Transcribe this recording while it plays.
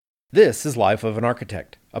This is Life of an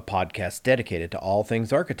Architect, a podcast dedicated to all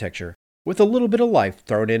things architecture, with a little bit of life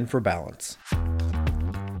thrown in for balance.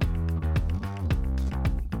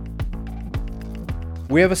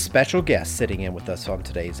 We have a special guest sitting in with us on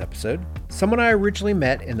today's episode, someone I originally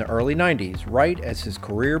met in the early 90s, right as his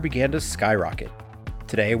career began to skyrocket.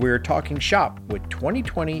 Today we are talking shop with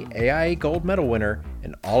 2020 AIA Gold Medal winner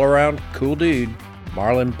and all-around cool dude,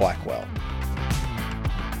 Marlon Blackwell.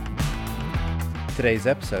 Today's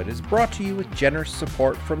episode is brought to you with generous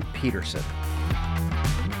support from Peterson.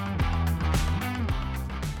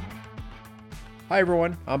 Hi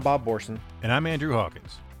everyone, I'm Bob Borson. And I'm Andrew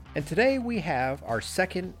Hawkins. And today we have our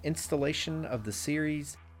second installation of the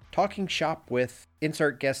series, Talking Shop with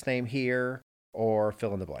insert guest name here or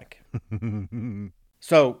fill in the blank.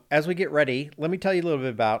 So as we get ready, let me tell you a little bit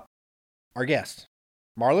about our guest.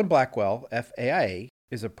 Marlon Blackwell, FAIA,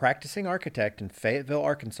 is a practicing architect in Fayetteville,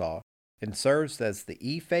 Arkansas, and serves as the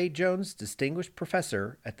E. Fay Jones Distinguished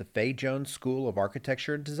Professor at the Fay Jones School of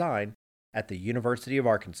Architecture and Design at the University of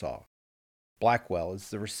Arkansas. Blackwell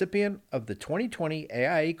is the recipient of the 2020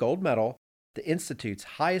 AIA Gold Medal, the Institute's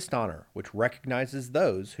highest honor, which recognizes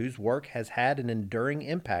those whose work has had an enduring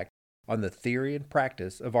impact on the theory and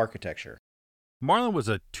practice of architecture. Marlon was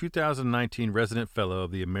a 2019 resident fellow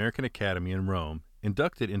of the American Academy in Rome,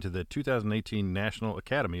 inducted into the 2018 National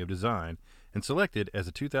Academy of Design, and selected as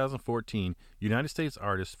a 2014 United States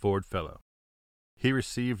Artist Ford Fellow. He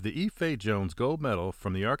received the E. Fay Jones Gold Medal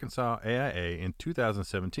from the Arkansas AIA in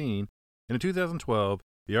 2017, and in 2012,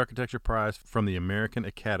 the Architecture Prize from the American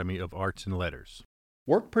Academy of Arts and Letters.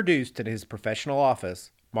 Work produced in his professional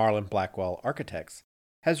office, Marlon Blackwell Architects,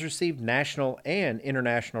 has received national and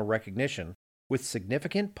international recognition with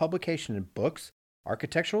significant publication in books,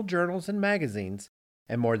 architectural journals and magazines,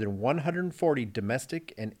 and more than 140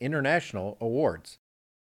 domestic and international awards.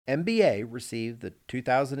 MBA received the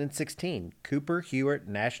 2016 Cooper Hewitt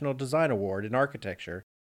National Design Award in Architecture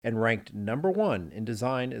and ranked number 1 in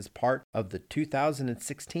design as part of the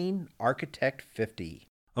 2016 Architect 50.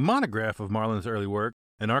 A monograph of Marlon's early work,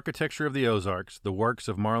 An Architecture of the Ozarks, The Works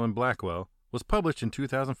of Marlon Blackwell, was published in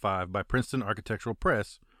 2005 by Princeton Architectural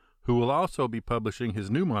Press, who will also be publishing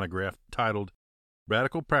his new monograph titled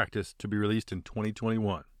Radical Practice, to be released in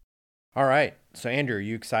 2021. All right. So, Andrew, are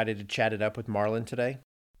you excited to chat it up with Marlon today?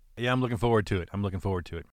 Yeah, I'm looking forward to it.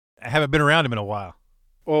 I haven't been around him in a while.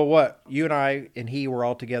 Well, what? You and I and he were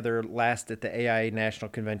all together last at the AIA National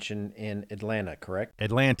Convention in Atlanta, correct?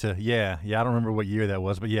 Atlanta, yeah. I don't remember what year that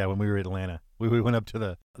was, but yeah, when we were in Atlanta. We went up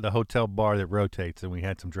to the hotel bar that rotates, and we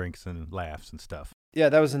had some drinks and laughs and stuff. Yeah,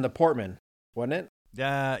 that was in the Portman, wasn't it?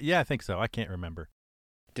 Yeah, I think so. I can't remember.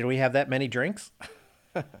 Did we have that many drinks?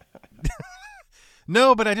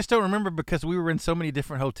 No, but I just don't remember because we were in so many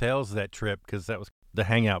different hotels that trip, because that was the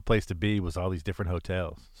hangout place to be, was all these different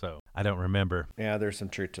hotels. So I don't remember. Yeah, there's some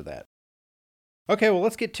truth to that. Okay, well,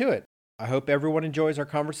 let's get to it. I hope everyone enjoys our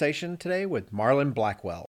conversation today with Marlon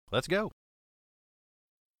Blackwell. Let's go.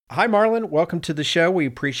 Hi, Marlon. Welcome to the show. We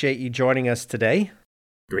appreciate you joining us today.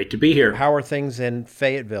 Great to be here. How are things in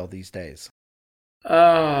Fayetteville these days?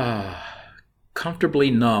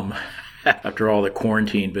 Comfortably numb after all the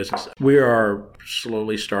quarantine business. We are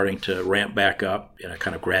slowly starting to ramp back up in a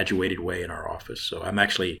kind of graduated way in our office. So I'm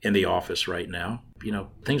actually in the office right now.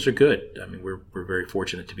 Things are good. I mean, we're very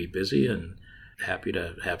fortunate to be busy and happy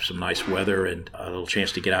to have some nice weather and a little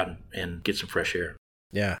chance to get out and get some fresh air.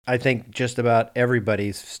 Yeah, I think just about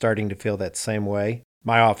everybody's starting to feel that same way.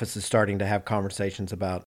 My office is starting to have conversations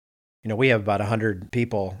about, we have about 100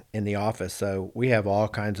 people in the office, so we have all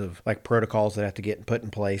kinds of protocols that have to get put in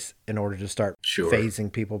place in order to start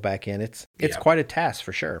phasing people back in. It's quite a task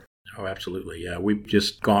for sure. Oh, absolutely. Yeah, we've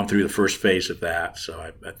just gone through the first phase of that, so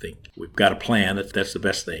I think we've got a plan. That's the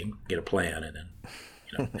best thing. Get a plan and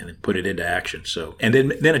then and then put it into action. So and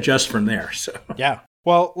then adjust from there. So yeah.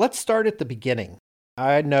 Well, let's start at the beginning.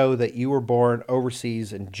 I know that you were born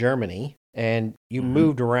overseas in Germany and you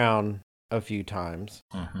moved around a few times.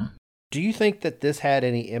 Mm-hmm. Do you think that this had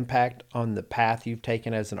any impact on the path you've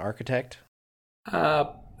taken as an architect?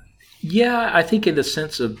 Yeah, I think in the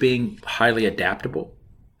sense of being highly adaptable.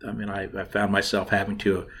 I mean, I found myself having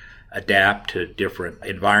to adapt to different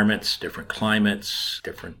environments, different climates,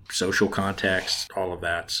 different social contexts, all of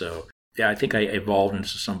that. So, yeah, I think I evolved into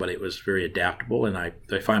somebody that was very adaptable, and I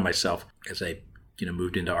find myself, as I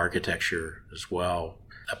moved into architecture as well,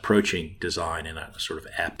 approaching design in a sort of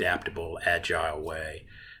adaptable, agile way,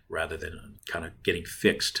 rather than kind of getting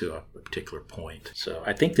fixed to a particular point. So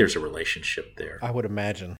I think there's a relationship there. I would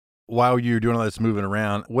imagine. While you were doing all this moving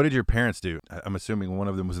around, what did your parents do? I'm assuming one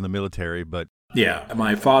of them was in the military, but... Yeah,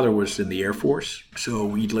 my father was in the Air Force, so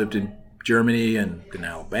we lived in Germany and then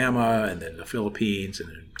Alabama and then the Philippines and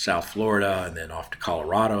then South Florida and then off to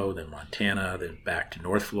Colorado, then Montana, then back to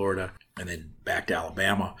North Florida and then back to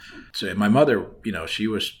Alabama. So and my mother, she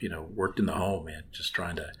was, worked in the home, man, just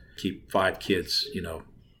trying to keep 5 kids,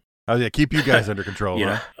 Oh, yeah, keep you guys under control,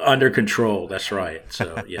 huh? Under control. That's right.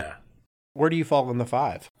 So, yeah. Where do you fall in the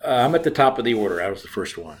 5? I'm at the top of the order. I was the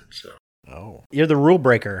first one, so. Oh, you're the rule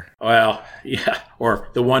breaker. Well, yeah, or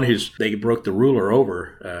the one they broke the ruler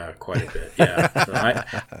over quite a bit. Yeah, so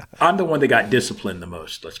I'm the one that got disciplined the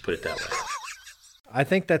most. Let's put it that way. I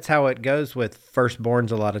think that's how it goes with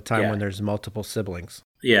firstborns a lot of time when there's multiple siblings.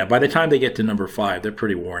 Yeah, by the time they get to number 5, they're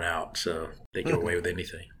pretty worn out, so they get away with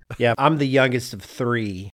anything. Yeah, I'm the youngest of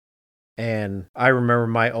 3, and I remember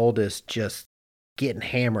my oldest just getting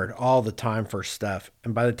hammered all the time for stuff.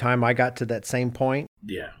 And by the time I got to that same point,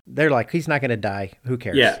 they're like, he's not going to die. Who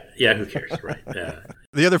cares? Yeah, who cares, right? Yeah.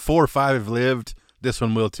 The other 4 or 5 have lived. This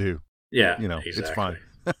one will too. Yeah, exactly. It's fine.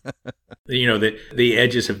 The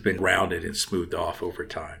edges have been rounded and smoothed off over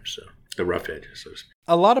time, so the rough edges.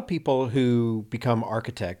 A lot of people who become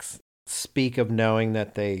architects speak of knowing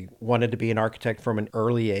that they wanted to be an architect from an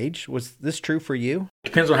early age. Was this true for you?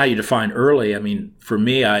 Depends on how you define early. I mean, for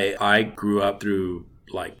me, I grew up through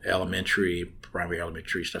like primary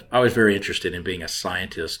elementary stuff. I was very interested in being a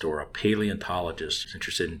scientist or a paleontologist,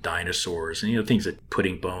 interested in dinosaurs and, things like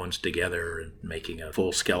putting bones together and making a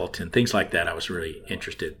full skeleton, things like that I was really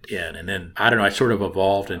interested in. And then, I don't know, I sort of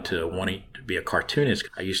evolved into wanting to be a cartoonist.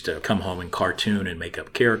 I used to come home and cartoon and make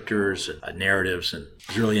up characters and narratives, and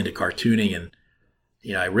I was really into cartooning. And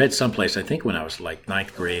I read someplace, I think when I was like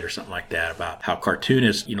 9th grade or something like that, about how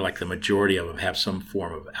cartoonists, like the majority of them have some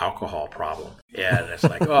form of alcohol problem. And it's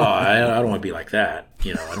like, I don't want to be like that. I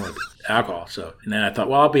don't want to be alcohol. So, and then I thought,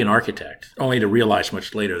 well, I'll be an architect, only to realize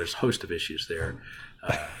much later there's a host of issues there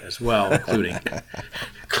as well,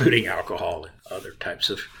 including alcohol and other types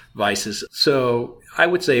of vices. So I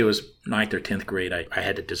would say it was 9th or 10th grade. I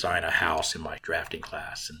had to design a house in my drafting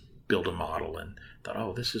class and build a model, and thought,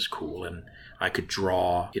 oh, this is cool. And I could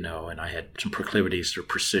draw, and I had some proclivities for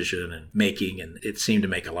precision and making, and it seemed to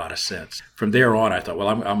make a lot of sense. From there on, I thought, well,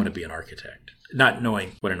 I'm going to be an architect, not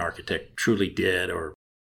knowing what an architect truly did, or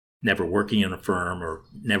never working in a firm, or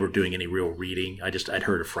never doing any real reading. I'd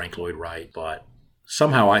heard of Frank Lloyd Wright, but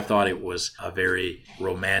somehow I thought it was a very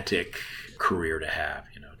romantic career to have,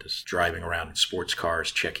 just driving around in sports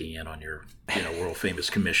cars, checking in on your, world famous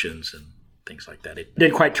commissions and things like that. It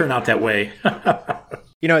didn't quite turn out that way.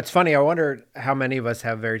 It's funny. I wonder how many of us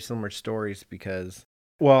have very similar stories because,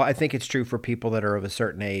 I think it's true for people that are of a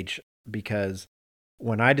certain age, because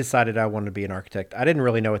when I decided I wanted to be an architect, I didn't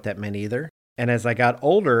really know what that meant either. And as I got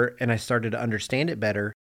older and I started to understand it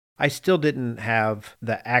better, I still didn't have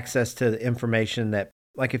the access to the information that,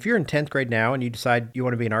 like, if you're in 10th grade now and you decide you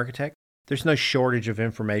want to be an architect, there's no shortage of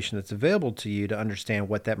information that's available to you to understand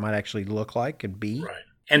what that might actually look like and be. Right.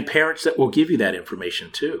 And parents that will give you that information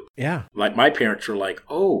too. Yeah. Like my parents were like,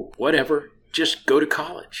 oh, whatever, just go to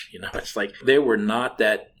college. It's like they were not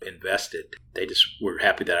that invested. They just were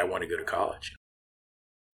happy that I wanted to go to college.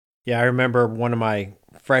 Yeah, I remember one of my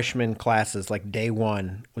freshman classes, like day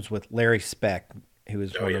 1, was with Larry Speck, who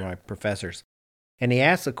was one of my professors. And he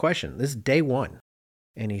asked a question. This is day 1.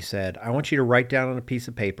 And he said, I want you to write down on a piece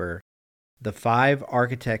of paper the 5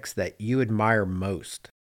 architects that you admire most.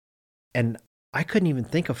 And I couldn't even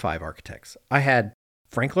think of 5 architects. I had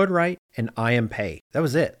Frank Lloyd Wright and I.M. Pei. That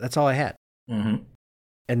was it. That's all I had. Mm-hmm.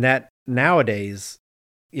 And that nowadays,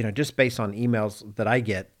 just based on emails that I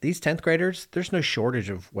get, these 10th graders, there's no shortage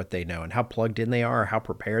of what they know and how plugged in they are, how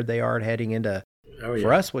prepared they are heading into,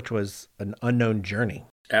 for us, which was an unknown journey.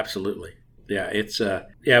 Absolutely. Yeah,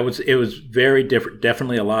 it was very different.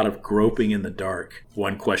 Definitely a lot of groping in the dark,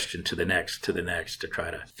 one question to the next to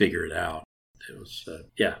try to figure it out. It was,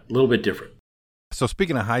 a little bit different. So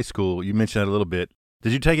speaking of high school, you mentioned that a little bit.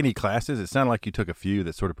 Did you take any classes? It sounded like you took a few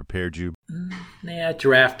that sort of prepared you. Yeah,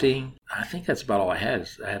 drafting. I think that's about all I had.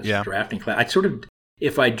 I had a drafting class.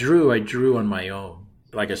 If I drew on my own.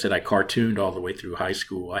 Like I said, I cartooned all the way through high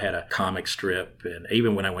school. I had a comic strip, and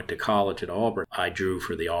even when I went to college at Auburn, I drew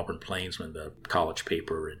for the Auburn Plainsman, the college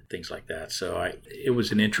paper, and things like that. So it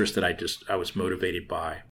was an interest that I was motivated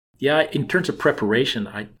by. Yeah, in terms of preparation,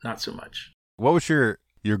 not so much. What was your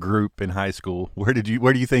group in high school? Where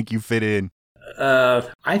do you think you fit in?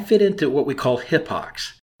 I fit into what we call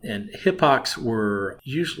hip-hawks. And hip-hawks were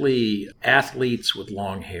usually athletes with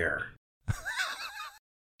long hair.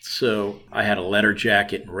 So I had a leather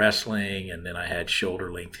jacket in wrestling, and then I had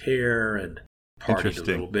shoulder-length hair and partied a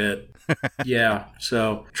little bit. Yeah,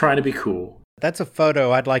 so trying to be cool. That's a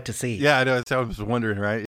photo I'd like to see. Yeah, I know. That's what I was wondering,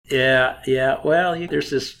 right? Yeah. Well, there's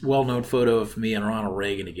this well-known photo of me and Ronald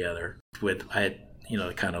Reagan together. I had,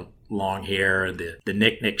 the kind of long hair and the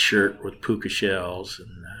Nick shirt with puka shells,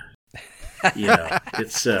 and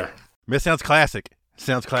it's This sounds classic.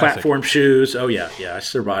 Sounds classic. Platform shoes. Oh yeah. I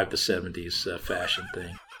survived the '70s fashion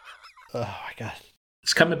thing. Oh my God.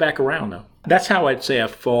 It's coming back around though. That's how I'd say I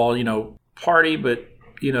fall. Party, but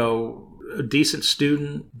a decent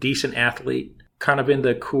student, decent athlete, kind of in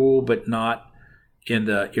the cool, but not in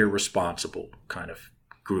the irresponsible kind of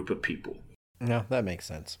group of people. No, that makes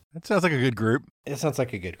sense. That sounds like a good group. It sounds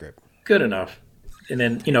like a good group. Good enough. And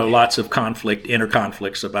then, lots of inner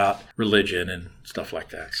conflicts about religion and stuff like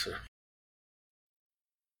that. So.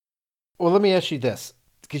 Well, let me ask you this,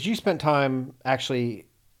 because you spent time actually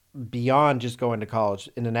beyond just going to college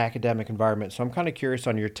in an academic environment. So I'm kind of curious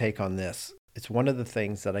on your take on this. It's one of the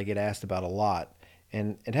things that I get asked about a lot.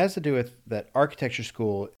 And it has to do with that architecture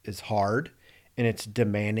school is hard and it's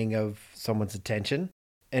demanding of someone's attention.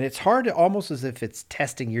 And it's hard, almost as if it's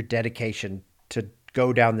testing your dedication to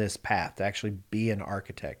go down this path, to actually be an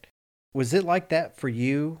architect. Was it like that for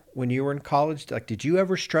you when you were in college? Like, did you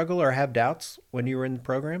ever struggle or have doubts when you were in the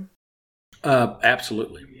program?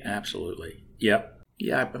 Absolutely. Yep.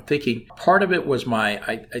 Yeah, I'm thinking part of it was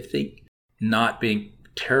I think not being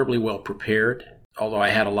terribly well prepared. Although I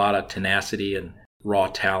had a lot of tenacity and raw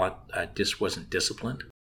talent, I just wasn't disciplined.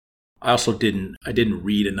 I also didn't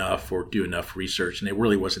read enough or do enough research, and it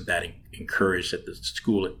really wasn't that encouraged at the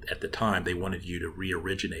school at the time. They wanted you to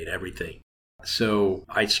re-originate everything. So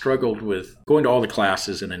I struggled with going to all the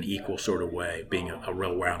classes in an equal sort of way, being a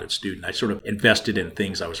well-rounded student. I sort of invested in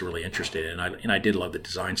things I was really interested in, and I did love the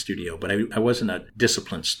design studio, but I wasn't a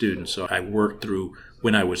disciplined student, so I worked through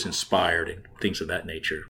when I was inspired and things of that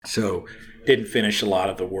nature. So didn't finish a lot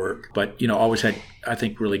of the work, but always had, I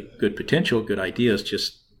think, really good potential, good ideas,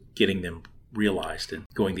 just getting them realized and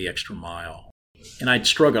going the extra mile. And I'd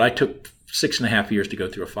struggled. I took 6.5 years to go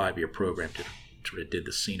through a 5-year program to sort of did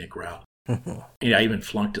the scenic route. I even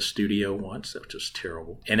flunked a studio once. That was just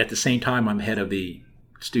terrible. And at the same time, I'm head of the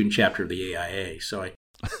student chapter of the AIA. So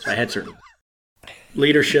I had certain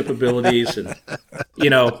leadership abilities and,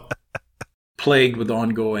 plagued with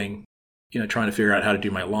ongoing, trying to figure out how to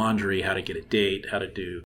do my laundry, how to get a date, how to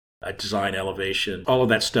do a design elevation. All of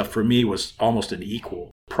that stuff for me was almost an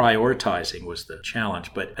equal. Prioritizing was the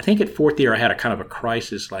challenge. But I think at 4th year, I had a kind of a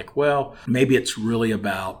crisis like, well, maybe it's really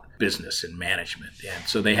about business and management. And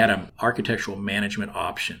so they had an architectural management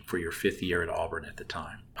option for your 5th year at Auburn at the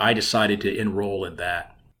time. I decided to enroll in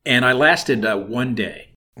that. And I lasted 1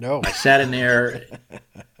 day. No. I sat in there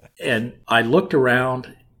and I looked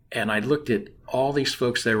around and I looked at all these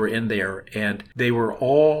folks that were in there, and they were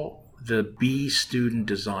all the B student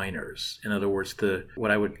designers. In other words,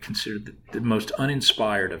 what I would consider the most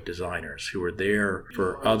uninspired of designers who were there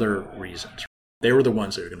for other reasons. They were the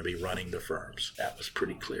ones that were going to be running the firms. That was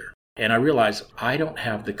pretty clear. And I realized I don't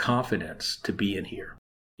have the confidence to be in here.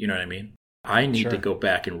 You know what I mean? I need to go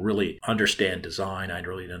back and really understand design. I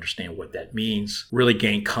really understand what that means, really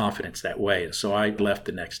gain confidence that way. And so I left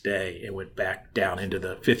the next day and went back down into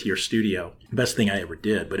the 5th year studio. Best thing I ever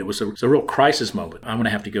did. But it was a real crisis moment. I'm going to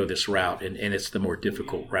have to go this route, and it's the more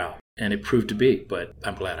difficult route. And it proved to be, but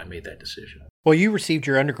I'm glad I made that decision. Well, you received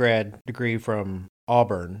your undergrad degree from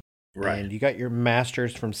Auburn. Right. And you got your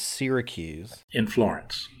master's from Syracuse. In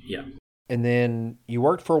Florence, yeah. And then you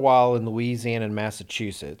worked for a while in Louisiana and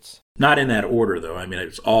Massachusetts. Not in that order, though. I mean, it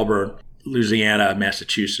was Auburn, Louisiana,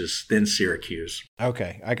 Massachusetts, then Syracuse.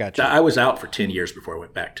 Okay, I got you. I was out for 10 years before I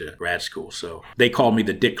went back to grad school, so they called me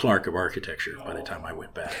the Dick Clark of architecture by the time I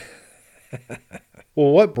went back.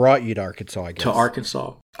 Well, what brought you to Arkansas, I guess? To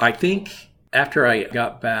Arkansas? I think after I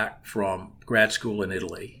got back from grad school in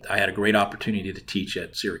Italy, I had a great opportunity to teach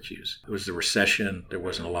at Syracuse. It was the recession. There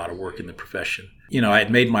wasn't a lot of work in the profession. I had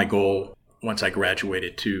made my goal once I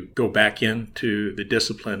graduated to go back into the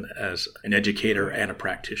discipline as an educator and a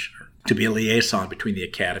practitioner, to be a liaison between the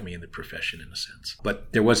academy and the profession in a sense.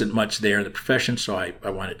 But there wasn't much there in the profession, so I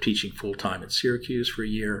wound up teaching full-time at Syracuse for a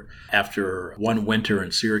year. After one winter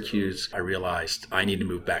in Syracuse, I realized I need to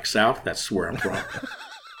move back south. That's where I'm from.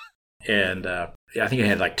 And I think I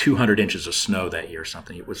had like 200 inches of snow that year or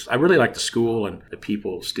something. I really liked the school, and the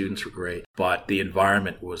people, students were great, but the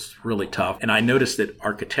environment was really tough. And I noticed that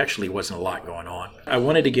architecturally wasn't a lot going on. I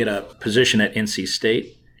wanted to get a position at NC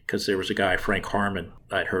State because there was a guy, Frank Harmon,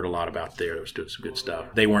 I'd heard a lot about there that was doing some good stuff.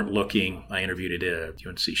 They weren't looking. I interviewed at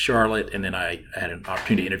UNC Charlotte, and then I had an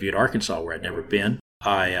opportunity to interview at Arkansas where I'd never been.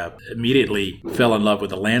 I immediately fell in love with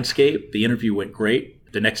the landscape. The interview went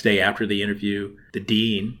great. The next day after the interview, the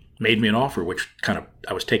dean made me an offer, which kind of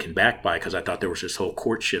I was taken back by because I thought there was this whole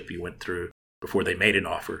courtship you went through. before they made an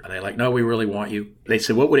offer. And they're like, no, we really want you. They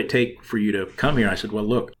said, what would it take for you to come here? And I said, well,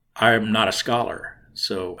 look, I'm not a scholar.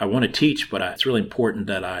 So I want to teach, but it's really important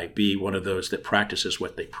that I be one of those that practices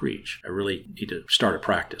what they preach. I really need to start a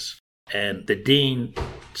practice. And the dean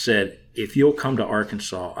said, if you'll come to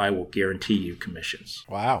Arkansas, I will guarantee you commissions.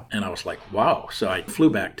 Wow. And I was like, wow. So I flew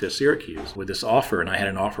back to Syracuse with this offer, and I had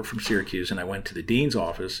an offer from Syracuse, and I went to the dean's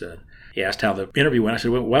office, and he asked how the interview went. I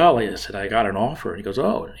said, well, I said, I got an offer. And he goes,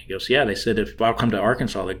 oh. And he goes, yeah, they said if I'll come to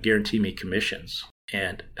Arkansas, they'll guarantee me commissions.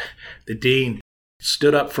 And the dean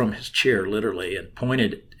stood up from his chair, literally, and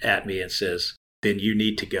pointed at me and says, then you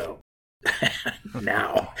need to go.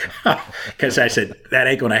 Now. Because I said, that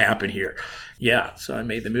ain't going to happen here. Yeah, so I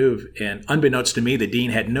made the move. And unbeknownst to me, the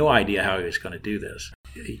dean had no idea how he was going to do this.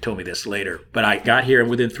 He told me this later. But I got here,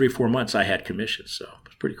 and within 3-4 months, I had commissions. So it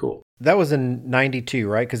was pretty cool. That was in 92,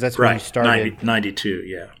 right? Because that's when you started. 92,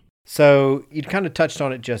 yeah. So you kind of touched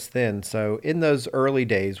on it just then. So in those early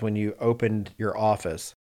days when you opened your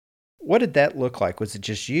office, what did that look like? Was it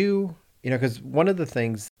just you? Because one of the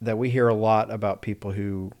things that we hear a lot about people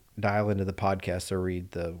who dial into the podcast or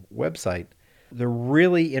read the website, they're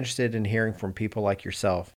really interested in hearing from people like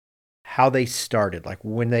yourself, how they started, like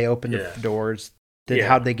when they opened the doors,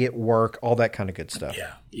 how'd they get work, all that kind of good stuff.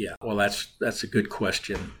 Yeah. Well, that's a good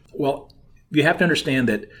question. Well, you have to understand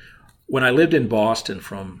that when I lived in Boston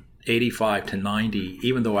from 85 to 90,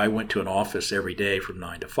 even though I went to an office every day from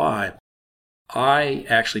 9 to 5, I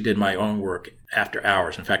actually did my own work after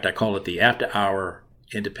hours. In fact, I call it the after-hour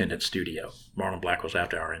independent studio, Marlon Blackwell's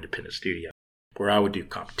after-hour independent studio, where I would do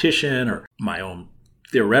competition or my own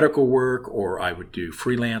theoretical work, or I would do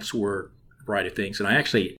freelance work, a variety of things. And I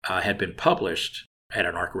actually had been published. I had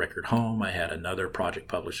an Arc Record home. I had another project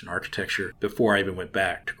published in architecture before I even went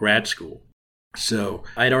back to grad school. So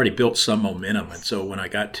I had already built some momentum. And so when I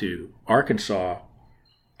got to Arkansas,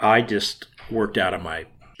 I just worked out of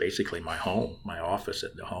basically my home, my office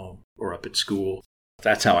at the home or up at school.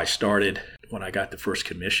 That's how I started. When I got the first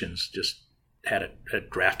commissions, just had a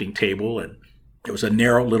drafting table, and it was a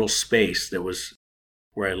narrow little space that was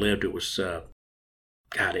where I lived. It was,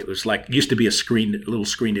 it was like, used to be a little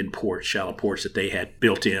screened-in porch, shallow porch that they had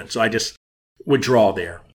built in. So I just would draw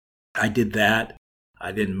there. I did that.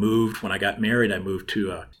 I then moved. When I got married, I moved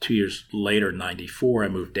to 2 years later, 94. I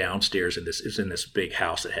moved downstairs in this big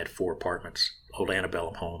house that had 4 apartments, old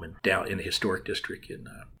antebellum home, and down in the historic district in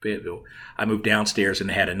Fayetteville. I moved downstairs and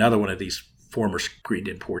had another one of these former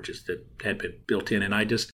screened-in porches that had been built in, and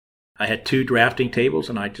I had 2 drafting tables,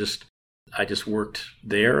 and I just worked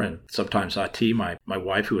there. And sometimes my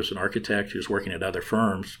wife, who was an architect, who was working at other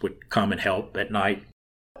firms, would come and help at night.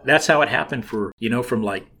 That's how it happened from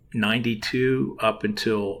like 92 up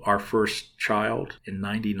until our first child in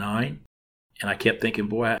 99. And I kept thinking,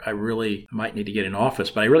 boy, I really might need to get an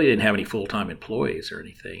office, but I really didn't have any full-time employees or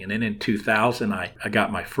anything. And then in 2000, I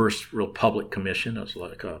got my first real public commission. It was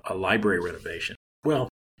like a library renovation. Well,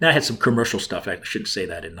 now I had some commercial stuff. I shouldn't say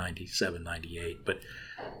that in 97, 98, but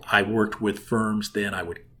I worked with firms then. I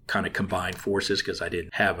would kind of combine forces because I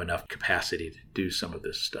didn't have enough capacity to do some of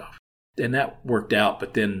this stuff. And that worked out,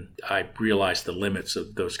 but then I realized the limits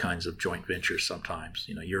of those kinds of joint ventures sometimes.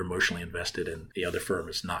 You're emotionally invested and the other firm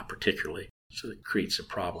is not particularly. So it creates some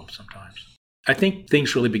problems sometimes. I think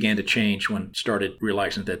things really began to change when I started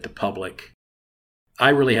realizing that the public, I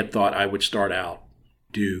really had thought I would start out,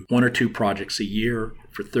 do 1 or 2 projects a year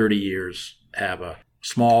for 30 years, have a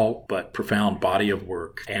small but profound body of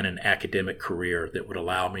work and an academic career that would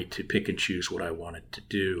allow me to pick and choose what I wanted to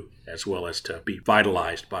do, as well as to be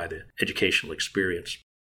vitalized by the educational experience.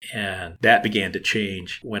 And that began to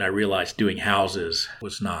change when I realized doing houses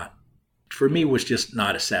was just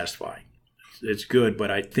not as satisfying. It's good,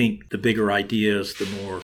 but I think the bigger ideas, the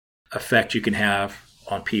more effect you can have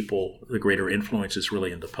on people, the greater influence is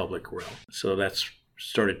really in the public realm. So that's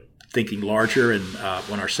started thinking larger. And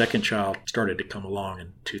when our second child started to come along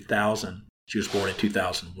in 2000, she was born in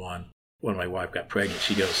 2001. When my wife got pregnant,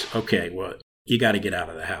 she goes, okay, well, you got to get out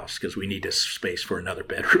of the house because we need this space for another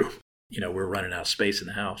bedroom. We're running out of space in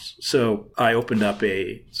the house. So I opened up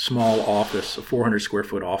a small office, a 400 square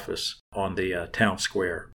foot office on the town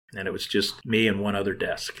square. And it was just me and one other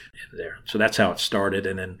desk in there. So that's how it started.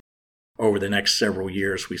 And then over the next several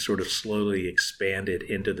years, we sort of slowly expanded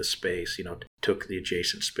into the space, took the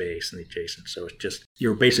adjacent space and the adjacent. So it's just,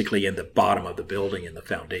 you're basically in the bottom of the building in the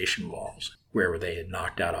foundation walls. Wherever they had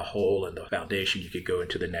knocked out a hole in the foundation, you could go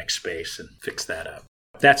into the next space and fix that up.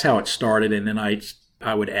 That's how it started. And then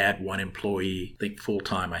I would add 1 employee. I think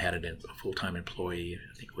full-time, I had a full-time employee.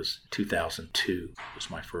 I think it was 2002 was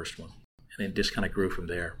my first one. And it just kind of grew from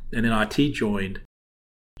there. And then IT joined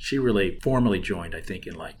She really formally joined, I think,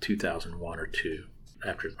 in like 2001 or 2.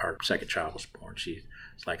 After our second child was born, she's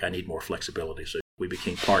like, I need more flexibility. So we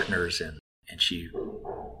became partners, and she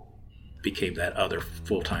became that other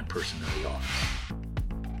full-time person in the office.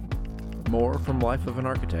 More from Life of an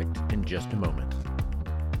Architect in just a moment.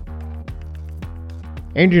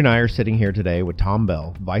 Andrew and I are sitting here today with Tom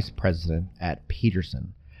Bell, Vice President at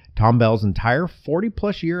Peterson. Tom Bell's entire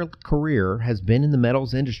 40-plus year career has been in the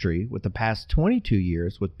metals industry, with the past 22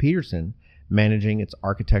 years with Peterson managing its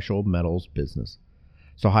architectural metals business.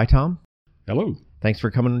 So hi, Tom. Hello. Thanks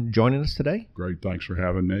for coming and joining us today. Great. Thanks for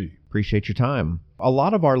having me. Appreciate your time. A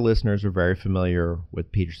lot of our listeners are very familiar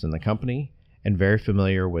with Peterson, the company, and very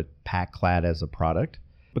familiar with PacClad as a product.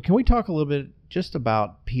 But can we talk a little bit just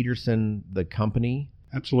about Peterson, the company?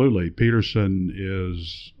 Absolutely. Peterson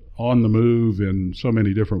is on the move in so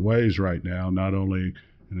many different ways right now, not only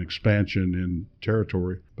an expansion in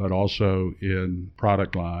territory, but also in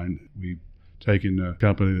product line. We've taken a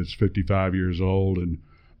company that's 55 years old and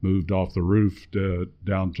moved off the roof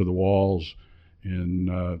down to the walls in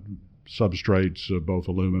substrates of both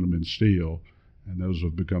aluminum and steel. And those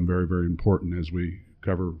have become very, very important as we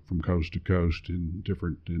cover from coast to coast in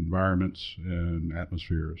different environments and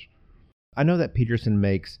atmospheres. I know that Peterson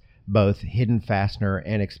makes both hidden fastener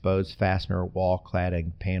and exposed fastener wall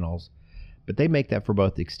cladding panels, but they make that for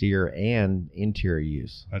both exterior and interior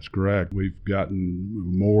use. That's correct. We've gotten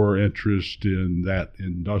more interest in that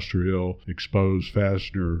industrial exposed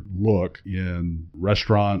fastener look in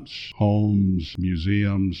restaurants, homes,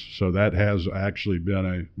 museums. So that has actually been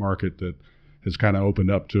a market that has kind of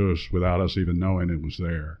opened up to us without us even knowing it was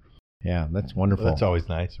there. Yeah, that's wonderful. Well, that's always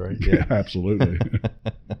nice, right? Yeah, absolutely.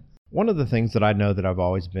 One of the things that I know that I've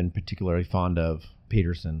always been particularly fond of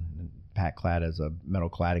Peterson and PacClad as a metal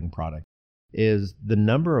cladding product is the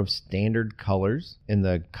number of standard colors and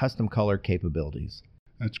the custom color capabilities.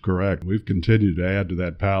 That's correct. We've continued to add to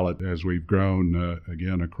that palette as we've grown,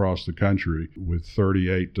 again, across the country with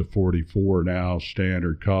 38 to 44 now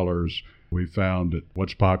standard colors. We found that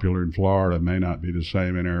what's popular in Florida may not be the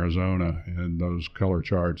same in Arizona, and those color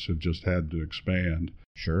charts have just had to expand.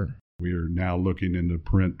 Sure. We are now looking into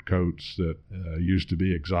print coats that used to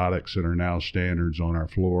be exotics that are now standards on our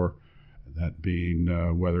floor, that being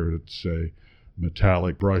whether it's a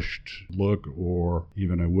metallic brushed look or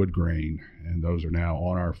even a wood grain, and those are now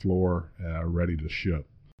on our floor ready to ship.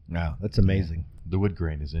 Wow, that's amazing. The wood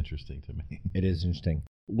grain is interesting to me. It is interesting.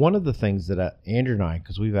 One of the things that Andrew and I,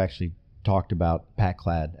 because we've actually talked about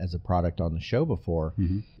PacClad as a product on the show before,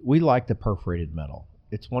 we like the perforated metal.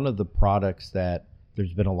 It's one of the products that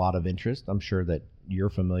there's been a lot of interest. I'm sure that you're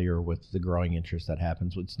familiar with the growing interest that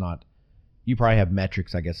happens. It's not, you probably have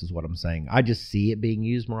metrics, I guess is what I'm saying. I just see it being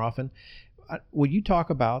used more often. Would you talk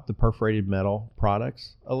about the perforated metal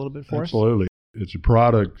products a little bit for us? Absolutely. It's a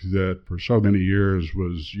product that for so many years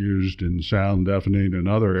was used in sound deafening and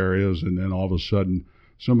other areas, and then all of a sudden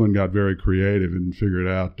someone got very creative and figured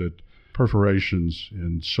out that perforations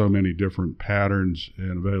in so many different patterns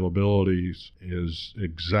and availabilities is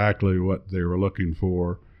exactly what they were looking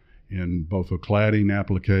for in both a cladding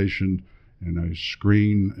application and a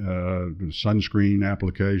sunscreen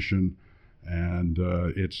application. And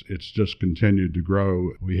it's just continued to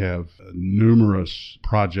grow. We have numerous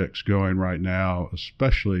projects going right now,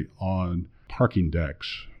 especially on parking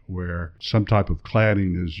decks, where some type of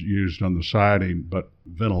cladding is used on the siding, but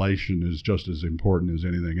ventilation is just as important as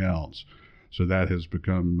anything else. So that has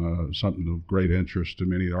become something of great interest to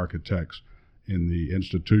many architects in the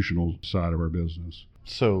institutional side of our business.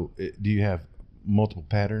 So do you have multiple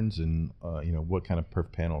patterns, and what kind of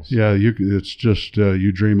perf panels? Yeah, it's just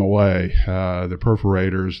you dream away. The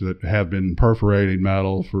perforators that have been perforating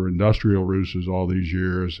metal for industrial uses all these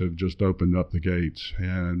years have just opened up the gates,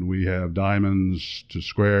 and we have diamonds to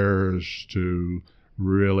squares to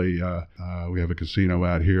really we have a casino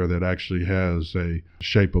out here that actually has a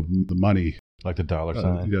shape of the money, like the dollar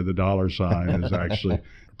sign. Yeah, the dollar sign is actually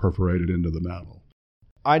perforated into the metal.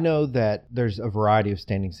 I know that there's a variety of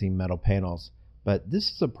standing seam metal panels, but this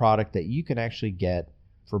is a product that you can actually get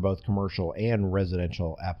for both commercial and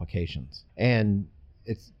residential applications. And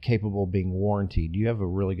it's capable of being warranted. You have a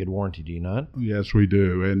really good warranty, do you not? Yes, we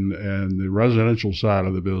do. And the residential side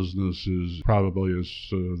of the business is probably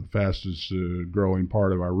the fastest growing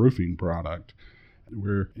part of our roofing product.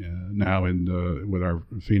 We're now with our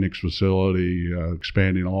Phoenix facility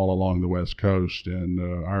expanding all along the West Coast, and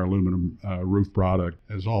our aluminum roof product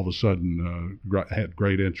has all of a sudden had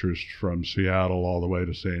great interest from Seattle all the way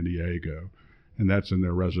to San Diego, and that's in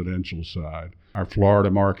their residential side. Our Florida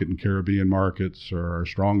market and Caribbean markets are our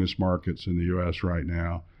strongest markets in the U.S. right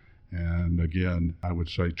now, And again, I would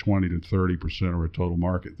say 20 to 30% of our total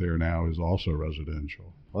market there now is also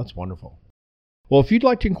residential. Well, that's wonderful. Well, if you'd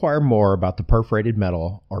like to inquire more about the perforated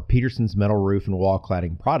metal or Peterson's metal roof and wall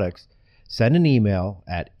cladding products, send an email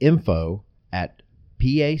at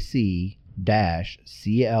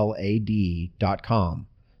info@pac-clad.com.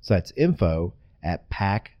 So that's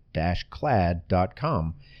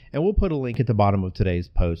info@pac-clad.com. And we'll put a link at the bottom of today's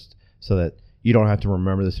post so that you don't have to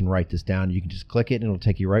remember this and write this down. You can just click it and it'll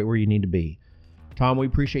take you right where you need to be. Tom, we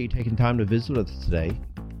appreciate you taking time to visit with us today.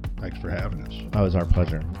 Thanks for having us. Oh, it was our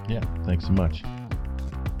pleasure. Yeah, thanks so much.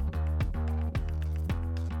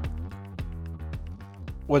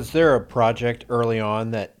 Was there a project early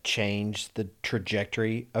on that changed the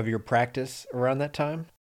trajectory of your practice around that time?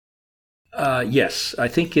 Yes, I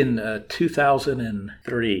think in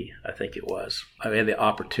 2003, I think it was, I had the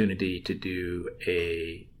opportunity to do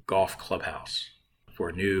a golf clubhouse for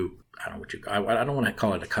a new, I don't want to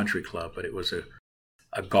call it a country club, but it was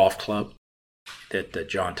a golf club that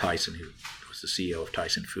John Tyson, who was the CEO of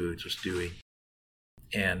Tyson Foods, was doing.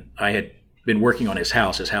 And I had been working on his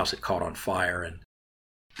house. His house had caught on fire, and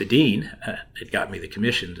the dean had got me the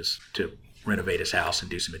commission to renovate his house and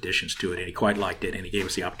do some additions to it, and he quite liked it, and he gave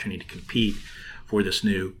us the opportunity to compete for this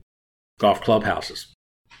new golf clubhouses,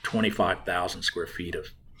 25,000 square feet of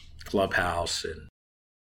clubhouse and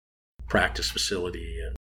practice facility,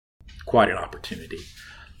 and quite an opportunity.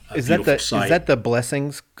 Is that the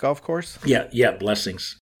Blessings golf course? Yeah,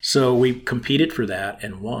 Blessings. So we competed for that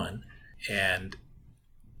and won, and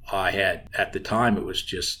I had, at the time, it was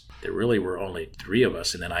just, there really were only 3 of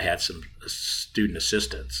us, and then I had some student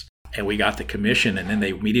assistants. And we got the commission, and then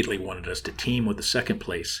they immediately wanted us to team with the second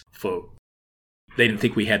place folk. They didn't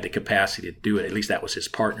think we had the capacity to do it. At least that was his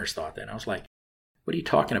partner's thought then. I was like, what are you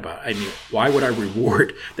talking about? I mean, why would I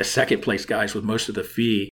reward the second place guys with most of the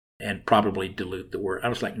fee and probably dilute the work? I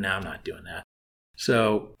was like, no, I'm not doing that.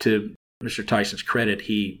 So to Mr. Tyson's credit,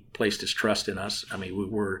 he placed his trust in us. I mean,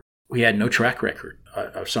 we had no track record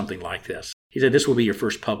of something like this. He said, this will be your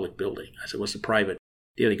first public building. I said, what's the private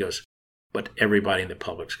deal? He goes, but everybody in the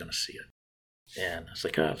public's going to see it. And I was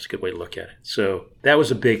like, oh, that's a good way to look at it. So that was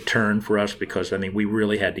a big turn for us because, I mean, we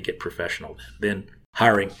really had to get professional then.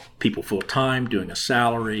 Hiring people full-time, doing a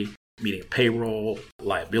salary, meeting a payroll,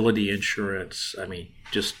 liability insurance, I mean,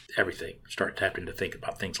 just everything. Start having to think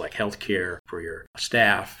about things like healthcare for your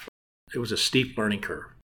staff. It was a steep learning curve.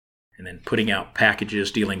 And then putting out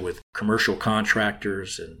packages, dealing with commercial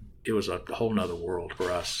contractors, and it was a whole nother world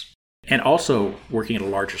for us. And also working at a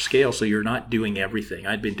larger scale, so you're not doing everything.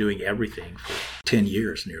 I'd been doing everything for 10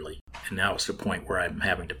 years nearly, and now it's the point where I'm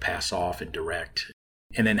having to pass off and direct.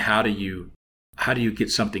 And then how do you get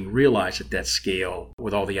something realized at that scale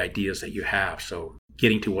with all the ideas that you have? So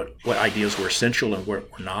getting to what ideas were essential and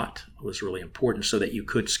what were not was really important so that you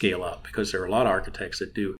could scale up, because there are a lot of architects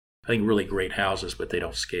that do, I think, really great houses, but they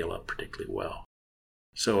don't scale up particularly well.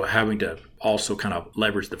 So having to also kind of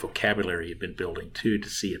leverage the vocabulary you've been building too to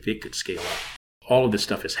see if it could scale up. All of this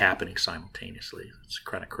stuff is happening simultaneously. It's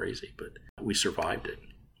kind of crazy, but we survived it.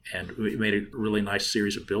 And we made a really nice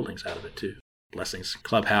series of buildings out of it too. Blessings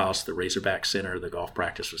Clubhouse, the Razorback Center, the golf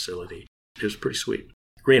practice facility. It was pretty sweet.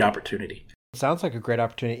 Great opportunity. Sounds like a great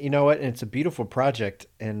opportunity. You know what? And it's a beautiful project,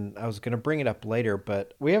 and I was going to bring it up later,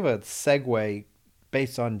 but we have a segue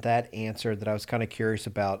based on that answer that I was kind of curious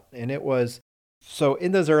about. And it was, so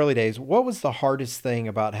in those early days, what was the hardest thing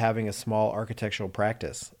about having a small architectural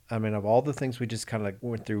practice? I mean, of all the things we just kind of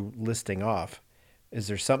went through listing off, is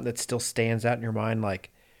there something that still stands out in your mind? Like,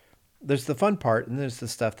 there's the fun part and there's the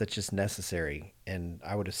stuff that's just necessary. And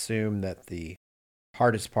I would assume that the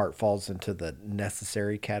hardest part falls into the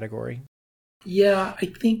necessary category. Yeah, I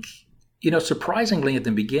think, surprisingly at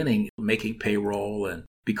the beginning, making payroll, and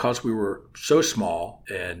because we were so small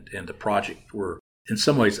and the project were in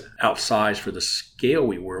some ways outsized for the scale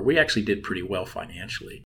we actually did pretty well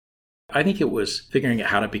financially. I think it was figuring out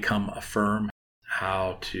how to become a firm,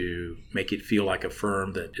 how to make it feel like a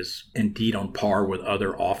firm that is indeed on par with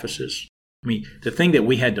other offices. I mean, the thing that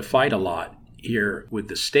we had to fight a lot here with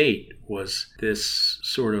the state was this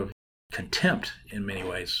sort of contempt in many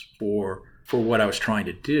ways for what I was trying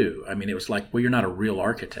to do. I mean, it was like, well, you're not a real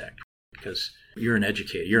architect because you're an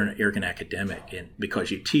educator, you're an arrogant academic, and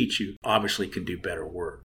because you teach, you obviously can do better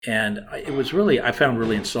work. And it was really, I found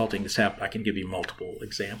really insulting. This happened. I can give you multiple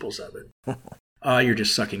examples of it. You're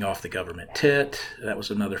just sucking off the government tit. That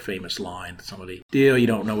was another famous line. Somebody, you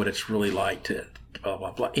don't know what it's really like to blah,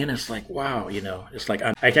 blah, blah. And it's like, wow, it's like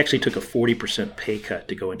I actually took a 40% pay cut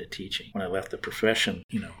to go into teaching when I left the profession,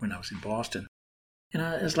 when I was in Boston. And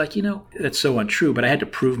I was like, that's so untrue, but I had to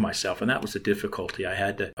prove myself. And that was the difficulty. I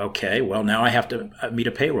had to, okay, well, now I have to meet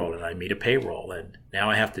a payroll, and I meet a payroll. And now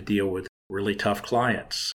I have to deal with really tough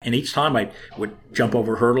clients. And each time I would jump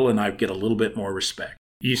over a hurdle and I'd get a little bit more respect.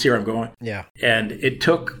 You see where I'm going? Yeah. And it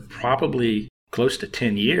took probably close to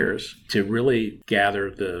 10 years to really gather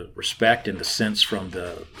the respect and the sense from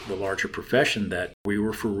the larger profession that we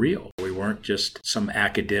were for real. We weren't just some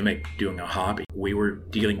academic doing a hobby. We were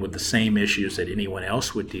dealing with the same issues that anyone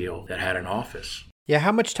else would deal that had an office. Yeah,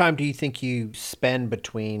 how much time do you think you spend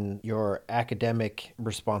between your academic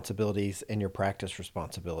responsibilities and your practice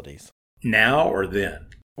responsibilities? Now or then?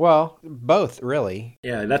 Well, both, really.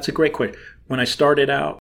 Yeah, that's a great question. When I started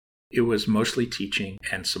out, it was mostly teaching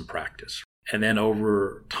and some practice. And then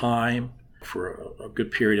over time, for a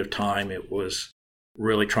good period of time, it was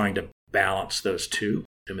really trying to balance those two.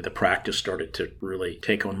 I mean, the practice started to really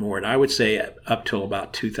take on more. And I would say up till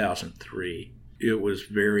about 2003, it was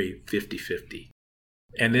very 50-50.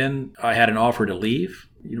 And then I had an offer to leave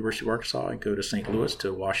University of Arkansas and go to St. Louis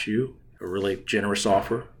to WashU, a really generous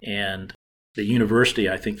offer. And the university,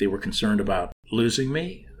 I think they were concerned about losing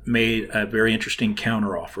me, made a very interesting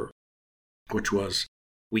counteroffer, which was,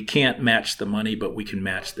 we can't match the money, but we can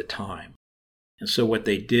match the time. And so what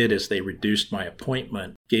they did is they reduced my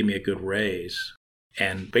appointment, gave me a good raise,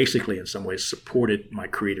 and basically in some ways supported my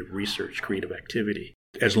creative research, creative activity,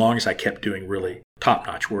 as long as I kept doing really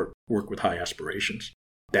top-notch work with high aspirations.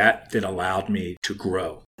 That then allowed me to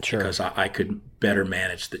grow. Sure. Because I could better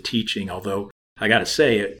manage the teaching, although I got to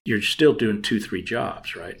say, you're still doing 2-3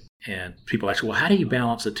 jobs, right? And people ask, well, how do you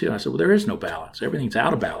balance the two? I said, well, there is no balance. Everything's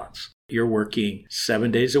out of balance. You're working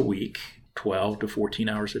 7 days a week, 12 to 14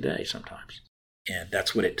 hours a day sometimes. And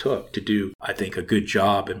that's what it took to do, I think, a good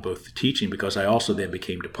job in both the teaching, because I also then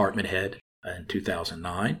became department head in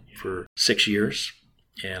 2009 for 6 years,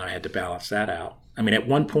 and I had to balance that out. I mean, at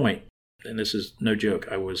one point, and this is no joke,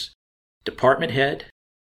 I was department head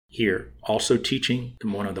here, also teaching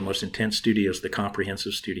in one of the most intense studios, the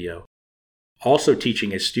Comprehensive Studio, also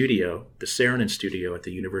teaching a studio, the Saarinen Studio at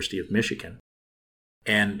the University of Michigan,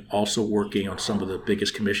 and also working on some of the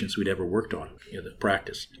biggest commissions we'd ever worked on, the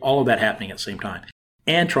practice. All of that happening at the same time,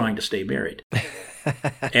 and trying to stay married,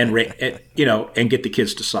 and get the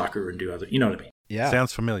kids to soccer and do other, you know what I mean? Yeah.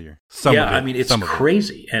 Sounds familiar. It's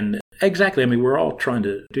crazy. And exactly, we're all trying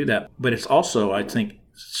to do that, but it's also, I think,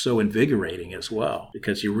 so invigorating as well,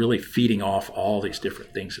 because you're really feeding off all these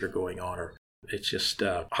different things that are going on. It's just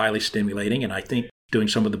highly stimulating, and I think doing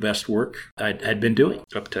some of the best work I had been doing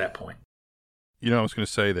up to that point. I was going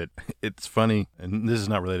to say that it's funny, and this is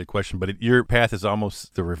not a related question, but your path is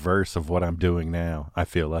almost the reverse of what I'm doing now, I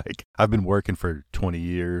feel like. I've been working for 20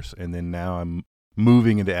 years, and then now I'm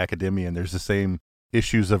moving into academia, and there's the same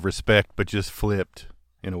issues of respect, but just flipped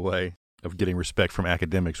in a way of getting respect from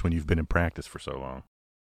academics when you've been in practice for so long.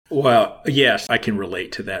 Well, yes, I can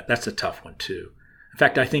relate to that. That's a tough one, too. In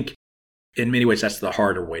fact, I think in many ways that's the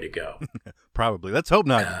harder way to go. Probably. Let's hope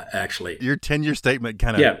not. Actually. Your tenure statement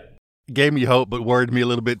kind of gave me hope, but worried me a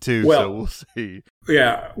little bit too, so we'll see.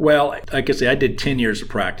 Yeah, well, like I say, I did 10 years of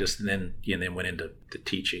practice and then went into the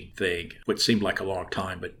teaching thing, which seemed like a long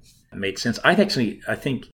time, but it made sense. I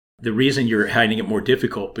think the reason you're finding it more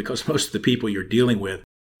difficult because most of the people you're dealing with,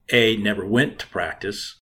 A, never went to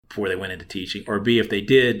practice before they went into teaching, or B, if they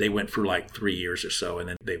did, they went for like 3 years or so and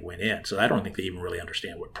then they went in. So I don't think they even really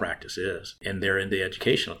understand what practice is. And they're in the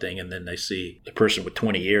educational thing, and then they see the person with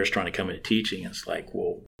 20 years trying to come into teaching, and it's like,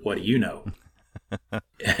 well, what do you know?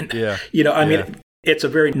 And, it's a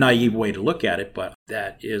very naive way to look at it, but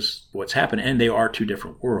that is what's happened. And they are two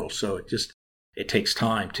different worlds. So it takes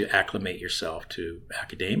time to acclimate yourself to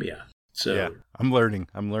academia. So yeah, I'm learning.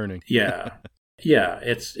 Yeah. Yeah,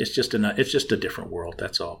 it's just a different world.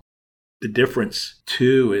 That's all. The difference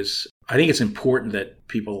too is I think it's important that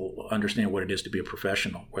people understand what it is to be a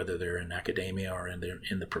professional, whether they're in academia or in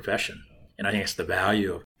the profession. And I think it's the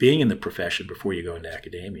value of being in the profession before you go into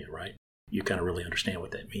academia, right? You kind of really understand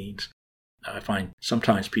what that means. I find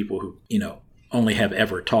sometimes people who only have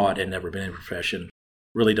ever taught and never been in a profession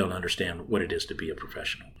really don't understand what it is to be a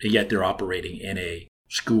professional. And yet they're operating in a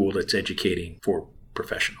school that's educating for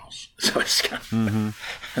professionals. So it's kind of,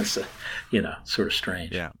 it's sort of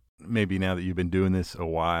strange. Yeah. Maybe now that you've been doing this a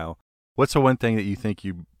while, what's the one thing that you think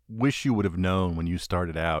you wish you would have known when you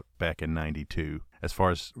started out back in 92 as far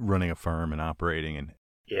as running a firm and operating? And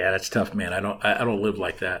yeah, that's tough, man. I don't live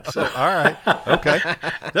like that. So. Oh, all right. Okay.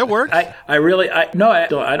 That works. I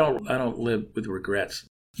don't live with regrets.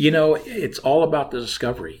 It's all about the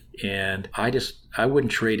discovery. And I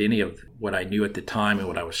wouldn't trade any of what I knew at the time and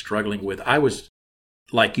what I was struggling with. I was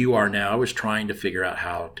like you are now, I was trying to figure out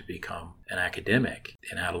how to become an academic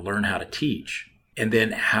and how to learn how to teach, and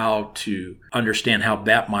then how to understand how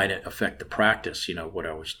that might affect the practice, what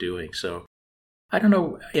I was doing. So I don't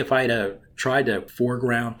know if I'd tried to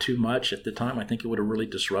foreground too much at the time. I think it would have really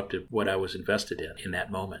disrupted what I was invested in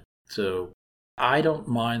that moment. So I don't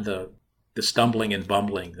mind the stumbling and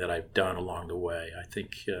bumbling that I've done along the way. I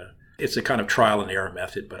think it's a kind of trial and error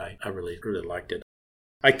method, but I really, really liked it.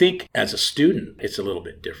 I think as a student, it's a little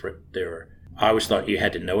bit different. I always thought you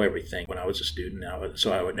had to know everything when I was a student,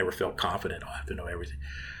 so I would never feel confident I have to know everything.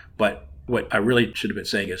 But what I really should have been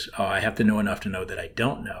saying is, I have to know enough to know that I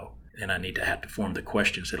don't know, and I need to have to form the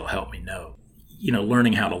questions that'll help me know.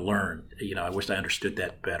 Learning how to learn. I wish I understood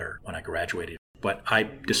that better when I graduated. But I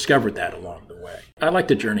discovered that along the way. I like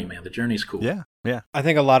the journey, man. The journey's cool. Yeah. I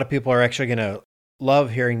think a lot of people are actually going to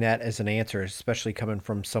love hearing that as an answer, especially coming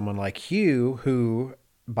from someone like Hugh, who,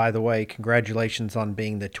 by the way, congratulations on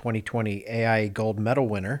being the 2020 AI Gold Medal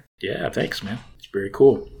winner. Yeah, thanks, man. It's very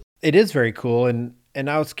cool. It is very cool. And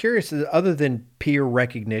I was curious, other than peer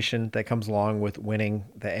recognition that comes along with winning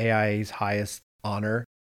the AIA's highest honor,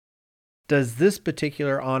 does this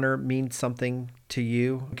particular honor mean something to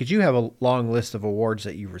you? Because you have a long list of awards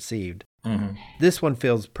that you've received. Mm-hmm. This one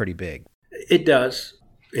feels pretty big. It does.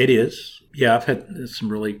 It is. Yeah, I've had some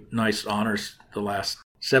really nice honors the last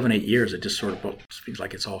 7-8 years. It just sort of feels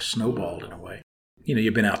like it's all snowballed in a way.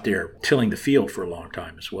 You've been out there tilling the field for a long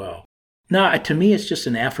time as well. No, to me, it's just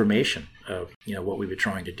an affirmation of, what we've been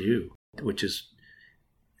trying to do, which is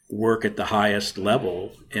work at the highest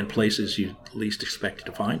level in places you least expected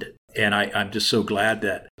to find it. And I'm just so glad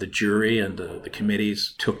that the jury and the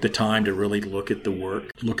committees took the time to really look at the work,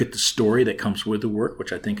 look at the story that comes with the work,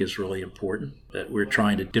 which I think is really important, that we're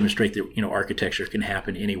trying to demonstrate that, architecture can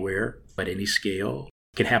happen anywhere, at any scale.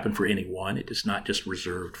 It can happen for anyone. It is not just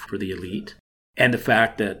reserved for the elite. And the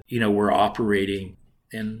fact that, we're operating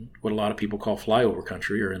in what a lot of people call flyover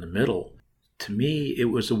country, or in the middle. To me, it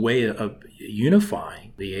was a way of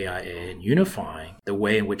unifying the AIA and unifying the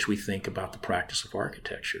way in which we think about the practice of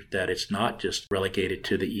architecture, that it's not just relegated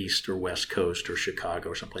to the East or West Coast or Chicago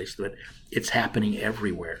or someplace, but it's happening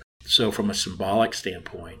everywhere. So from a symbolic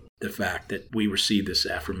standpoint, the fact that we received this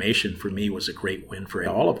affirmation for me was a great win for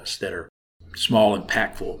all of us that are small,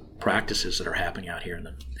 impactful practices that are happening out here in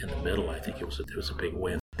the middle. I think it was a big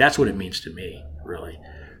win. That's what it means to me, really.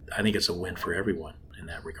 I think it's a win for everyone in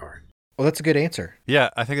that regard. Well, that's a good answer. Yeah,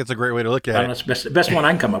 I think it's a great way to look at it. That's the best one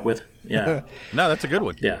I can come up with. Yeah. No, that's a good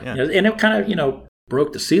one. Yeah. And it kind of,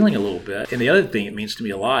 broke the ceiling a little bit. And the other thing it means to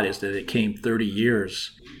me a lot is that it came 30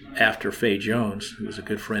 years after Fay Jones, who was a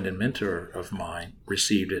good friend and mentor of mine,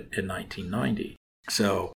 received it in 1990.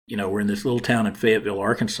 So, we're in this little town in Fayetteville,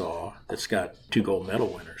 Arkansas, that's got 2 gold medal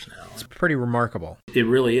winners now. It's pretty remarkable. It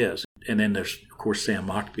really is. And then there's, of course, Sam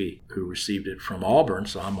Mockbee, who received it from Auburn.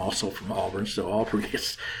 So I'm also from Auburn. So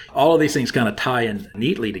all of these things kind of tie in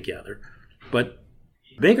neatly together. But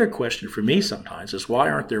the bigger question for me sometimes is, why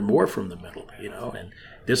aren't there more from the middle? And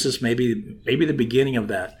this is maybe the beginning of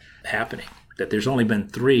that happening, that there's only been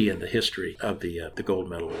 3 in the history of the Gold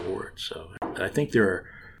Medal Award. So I think there are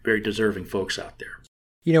very deserving folks out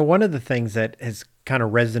there. One of the things that has kind of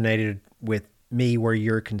resonated with me where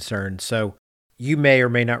you're concerned, so you may or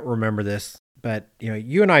may not remember this, but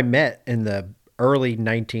you and I met in the early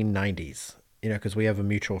 1990s, because we have a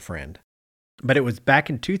mutual friend. But it was back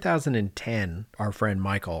in 2010, our friend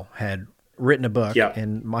Michael had written a book,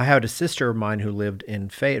 and I had a sister of mine who lived in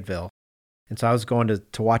Fayetteville. And so I was going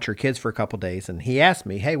to watch her kids for a couple of days, and he asked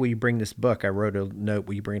me, "Hey, will you bring this book? I wrote a note.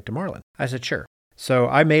 Will you bring it to Marlin?" I said, "Sure." So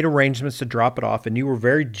I made arrangements to drop it off, and you were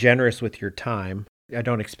very generous with your time. I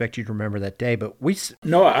don't expect you to remember that day, but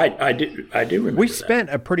No, I do remember we spent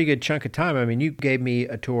a pretty good chunk of time. I mean, you gave me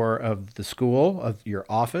a tour of the school, of your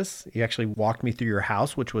office. You actually walked me through your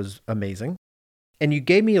house, which was amazing. And you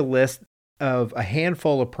gave me a list of a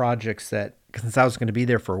handful of projects that, since I was going to be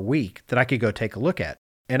there for a week, that I could go take a look at.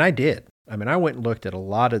 And I did. I mean, I went and looked at a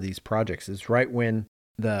lot of these projects. It's right when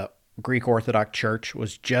the Greek Orthodox Church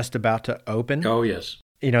was just about to open. Oh, yes.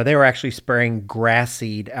 They were actually spraying grass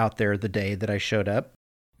seed out there the day that I showed up.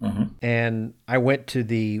 Mm-hmm. And I went to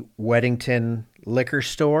the Weddington liquor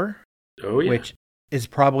store, which is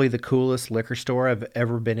probably the coolest liquor store I've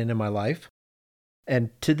ever been in my life. And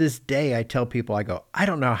to this day, I tell people, I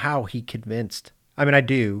don't know how he convinced. I mean, I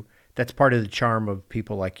do. That's part of the charm of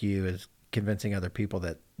people like you, is convincing other people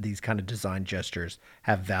that these kind of design gestures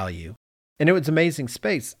have value. And it was amazing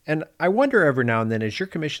space. And I wonder every now and then, as your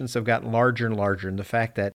commissions have gotten larger and larger, and the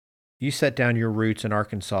fact that you set down your roots in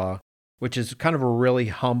Arkansas, which is kind of a really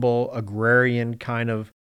humble, agrarian kind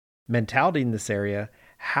of mentality in this area,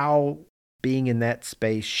 how being in that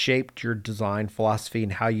space shaped your design philosophy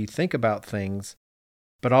and how you think about things.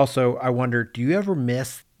 But also, I wonder, do you ever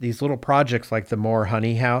miss these little projects like the Moore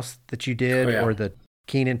Honey House that you did, or the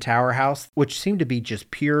Keenan Tower House, which seem to be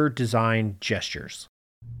just pure design gestures?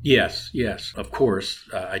 Yes, of course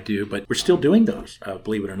I do. But we're still doing those,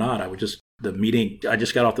 believe it or not. I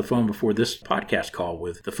just got off the phone before this podcast call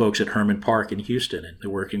with the folks at Herman Park in Houston, and they're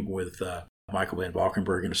working with Michael Van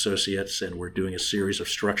Valkenburg and Associates, and we're doing a series of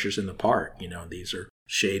structures in the park. These are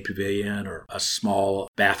shade pavilion or a small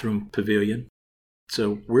bathroom pavilion.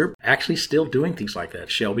 So we're actually still doing things like that.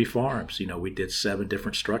 Shelby Farms, we did 7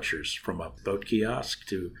 different structures, from a boat kiosk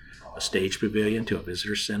to a stage pavilion to a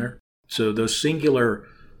visitor center. So those singular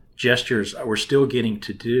gestures we're still getting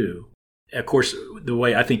to do. Of course, the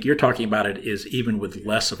way I think you're talking about it is even with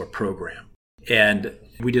less of a program. And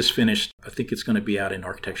we just finished, I think it's going to be out in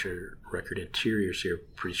Architecture Record Interiors here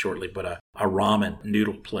pretty shortly, but a ramen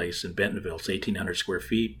noodle place in Bentonville. It's 1,800 square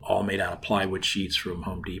feet, all made out of plywood sheets from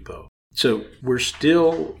Home Depot. So we're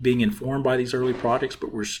still being informed by these early projects,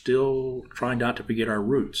 but we're still trying not to forget our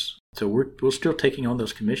roots. So we're still taking on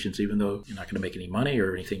those commissions, even though you're not going to make any money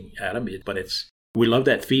or anything out of it. But we love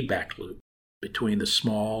that feedback loop between the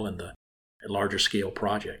small and the larger scale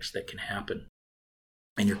projects that can happen.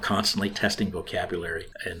 And you're constantly testing vocabulary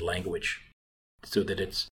and language so that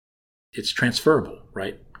it's transferable,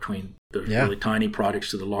 right? Between the really tiny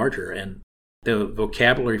projects to the larger. And the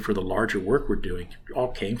vocabulary for the larger work we're doing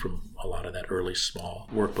all came from a lot of that early small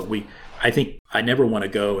work. But I think I never want to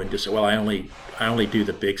go and just say, well, I only do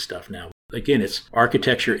the big stuff now. Again, it's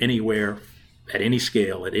architecture anywhere, at any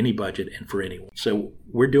scale, at any budget, and for anyone. So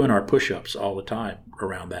we're doing our push-ups all the time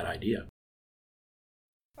around that idea.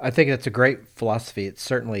 I think that's a great philosophy. It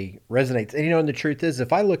certainly resonates. And and the truth is,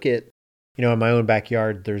 if I look at, in my own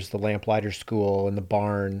backyard, there's the Lamplighter School and the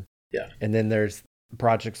barn. Yeah. And then there's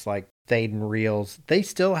projects like Thaden Reels. They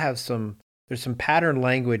still have there's some pattern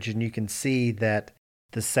language, and you can see that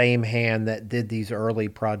the same hand that did these early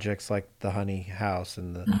projects like the Honey House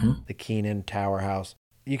and the Keenan Tower House,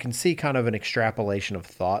 you can see kind of an extrapolation of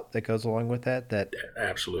thought that goes along with that.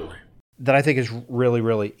 Absolutely. That I think is really,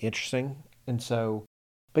 really interesting. And so,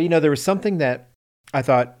 but there was something that I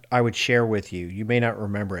thought I would share with you. You may not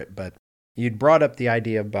remember it, but you'd brought up the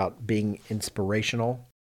idea about being inspirational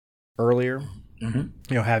earlier,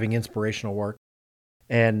 having inspirational work.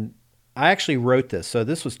 And I actually wrote this. So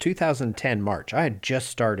this was 2010 March. I had just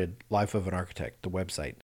started Life of an Architect, the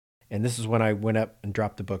website. And this is when I went up and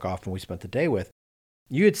dropped the book off and we spent the day with.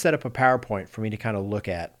 You had set up a PowerPoint for me to kind of look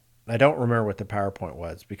at. I don't remember what the PowerPoint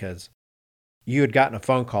was because you had gotten a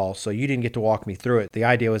phone call, so you didn't get to walk me through it. The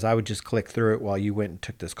idea was I would just click through it while you went and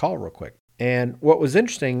took this call real quick. And what was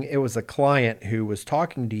interesting, it was a client who was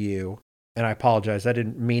talking to you, and I apologize, I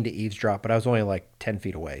didn't mean to eavesdrop, but I was only like 10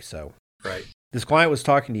 feet away, so. Right. This client was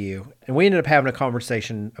talking to you, and we ended up having a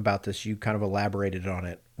conversation about this. You kind of elaborated on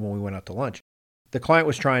it when we went out to lunch. The client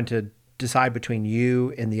was trying to decide between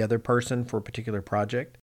you and the other person for a particular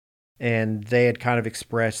project, and they had kind of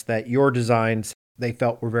expressed that your designs they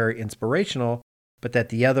felt were very inspirational, but that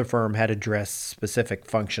the other firm had addressed specific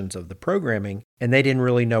functions of the programming, and they didn't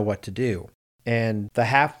really know what to do. And the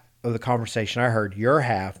half of the conversation I heard, your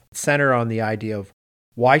half, centered on the idea of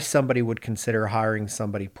why somebody would consider hiring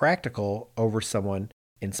somebody practical over someone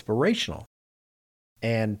inspirational.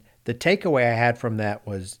 And the takeaway I had from that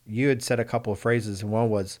was you had said a couple of phrases, and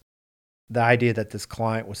one was the idea that this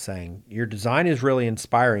client was saying, your design is really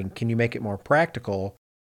inspiring. Can you make it more practical?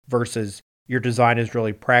 Versus your design is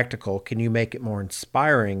really practical. Can you make it more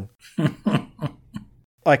inspiring?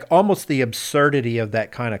 Like almost the absurdity of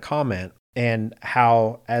that kind of comment, and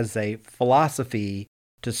how as a philosophy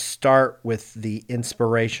to start with the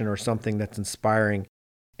inspiration or something that's inspiring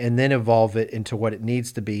and then evolve it into what it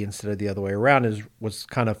needs to be instead of the other way around was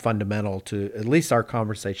kind of fundamental to at least our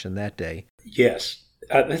conversation that day. Yes.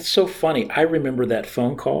 That's so funny. I remember that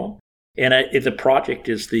phone call. And the project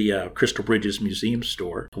is the Crystal Bridges Museum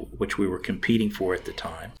store, which we were competing for at the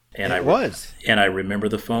time. And it was. And I remember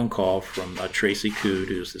the phone call from Tracy Cood,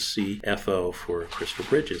 who's the CFO for Crystal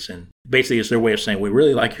Bridges. And basically it's their way of saying, we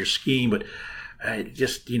really like your scheme, but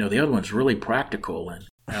the other one's really practical. And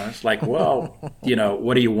it's like, well,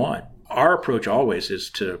 what do you want? Our approach always is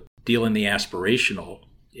to deal in the aspirational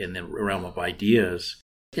in the realm of ideas.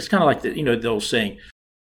 It's kind of like the old saying,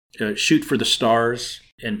 shoot for the stars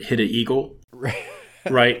and hit an eagle.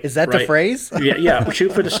 Right. Is that the phrase? Yeah.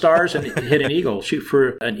 Shoot for the stars and hit an eagle. Shoot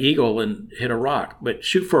for an eagle and hit a rock. But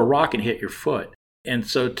shoot for a rock and hit your foot. And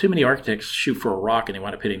so too many architects shoot for a rock and they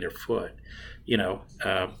wind up hitting their foot. You know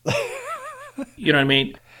what I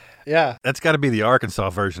mean? Yeah. That's got to be the Arkansas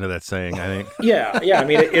version of that saying, I think. Yeah. I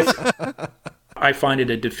mean, I find it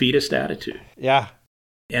a defeatist attitude. Yeah.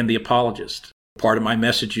 And the apologist. Part of my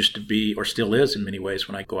message used to be, or still is in many ways,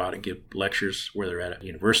 when I go out and give lectures, whether at a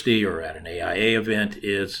university or at an AIA event,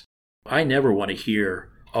 is I never want to hear,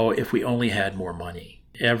 oh, if we only had more money.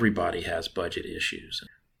 Everybody has budget issues.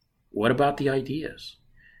 What about the ideas?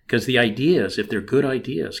 Because the ideas, if they're good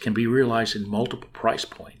ideas, can be realized in multiple price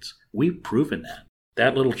points. We've proven that.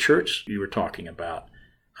 That little church you were talking about,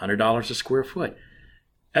 $100 a square foot.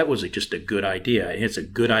 That was just a good idea. And it's a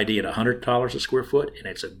good idea at $100 a square foot, and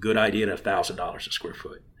it's a good idea at $1,000 a square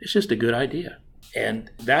foot. It's just a good idea. And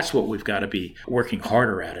that's what we've got to be working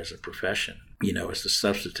harder at as a profession, is the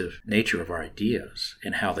substantive nature of our ideas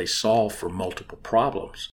and how they solve for multiple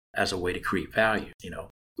problems as a way to create value,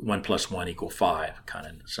 1 + 1 = 5 kind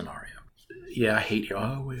of scenario. Yeah, I hate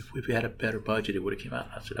if we had a better budget, it would have came out.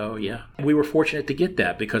 I said, oh, yeah. We were fortunate to get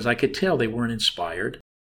that because I could tell they weren't inspired.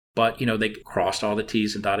 But, they crossed all the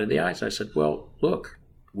T's and dotted the I's. I said, well, look,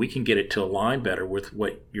 we can get it to align better with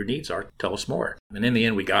what your needs are. Tell us more. And in the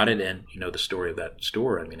end, we got it. And, the story of that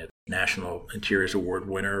store, I mean, it's National Interiors Award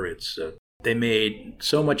winner. It's they made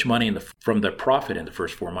so much money from the profit in the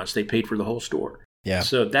first 4 months, they paid for the whole store. Yeah.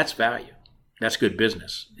 So that's value. That's good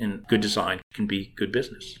business. And good design can be good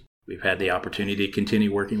business. We've had the opportunity to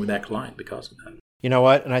continue working with that client because of that. You know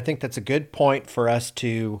what? And I think that's a good point for us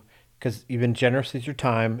to, because you've been generous with your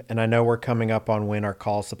time, and I know we're coming up on when our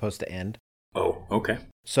call is supposed to end. Oh, okay.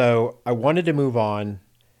 So I wanted to move on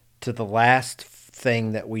to the last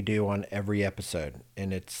thing that we do on every episode,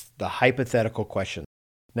 and it's the hypothetical question.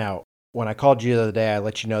 Now, when I called you the other day, I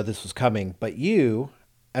let you know this was coming, but you,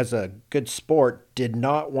 as a good sport, did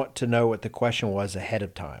not want to know what the question was ahead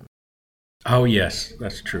of time. Oh, yes,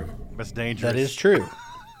 that's true. That's dangerous. That is true.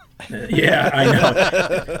 Yeah, I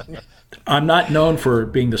know. I'm not known for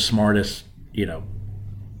being the smartest,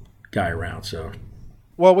 guy around. So,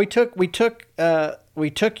 well, we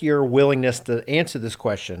took your willingness to answer this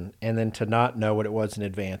question and then to not know what it was in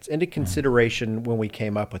advance into consideration when we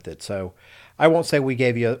came up with it. So, I won't say we're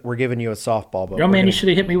giving you a softball, but you should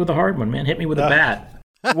have hit me with a hard one, man. Hit me with a bat.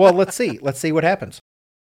 Well, let's see. Let's see what happens.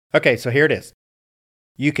 Okay, so here it is.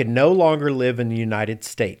 You can no longer live in the United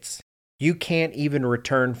States. You can't even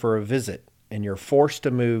return for a visit, and you're forced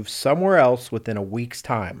to move somewhere else within a week's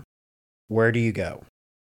time. Where do you go?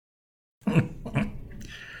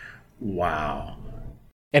 Wow.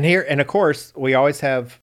 And of course, we always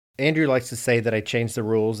have, Andrew likes to say that I change the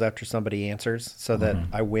rules after somebody answers so that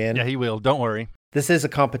I win. Yeah, he will. Don't worry. This is a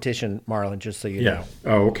competition, Marlon, just so you know.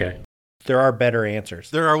 Oh, okay. There are better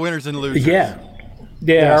answers. There are winners and losers. Yeah.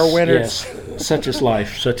 There are winners. Yes. Such is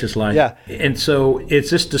life. Such is life. Yeah. And so is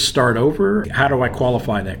this to start over? How do I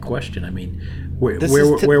qualify that question? I mean, where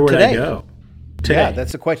would today. I go? Today. Yeah,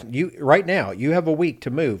 that's the question. Right now, you have a week to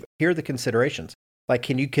move. Here are the considerations. Like,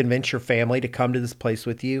 can you convince your family to come to this place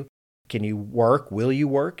with you? Can you work? Will you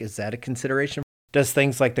work? Is that a consideration? Does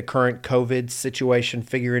things like the current COVID situation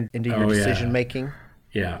figure into your decision making?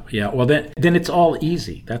 Yeah. Well, then it's all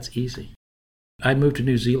easy. That's easy. I moved to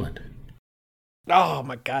New Zealand. Oh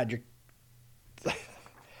my God,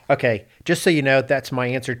 okay. Just so you know, that's my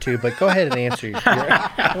answer too. But go ahead and answer.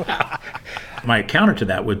 My counter to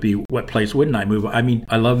that would be, what place wouldn't I move? I mean,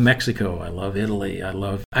 I love Mexico. I love Italy.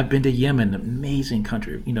 I've been to Yemen, amazing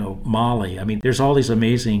country, Mali. I mean, there's all these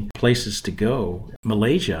amazing places to go.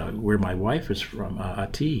 Malaysia, where my wife is from,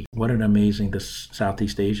 Ati. What an amazing,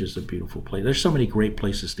 Southeast Asia is a beautiful place. There's so many great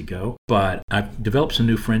places to go. But I've developed some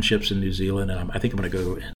new friendships in New Zealand, and I think I'm going to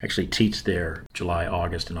go and actually teach there July,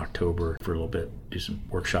 August, and October for a little bit, do some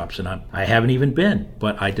workshops. And I haven't even been,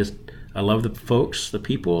 but I love the folks, the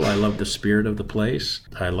people. I love the spirit of the place.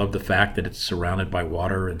 I love the fact that it's surrounded by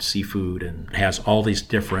water and seafood and has all these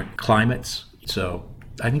different climates. So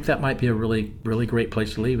I think that might be a really, really great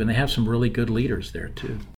place to live. And they have some really good leaders there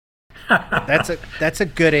too. That's a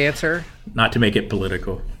good answer. Not to make it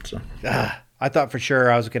political. So. I thought for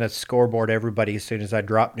sure I was going to scoreboard everybody as soon as I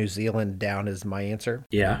dropped New Zealand down as my answer.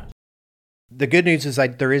 Yeah. The good news is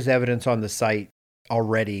there is evidence on the site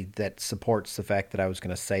already that supports the fact that I was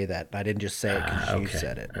going to say that. I didn't just say it because you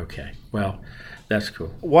said it. Okay. Well, that's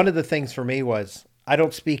cool. One of the things for me was I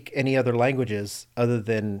don't speak any other languages other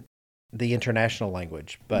than the international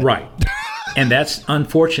language. But right. And that's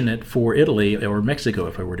unfortunate for Italy or Mexico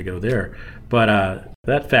if I were to go there. But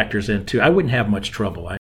that factors in too. I wouldn't have much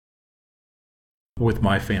trouble with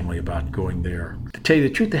my family about going there. To tell you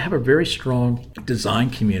the truth, they have a very strong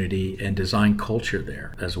design community and design culture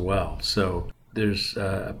there as well. So there's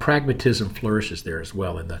pragmatism flourishes there as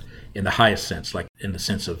well in the highest sense, like in the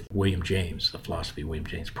sense of William James, the philosophy of William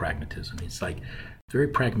James, pragmatism. It's like very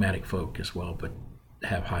pragmatic folk as well, but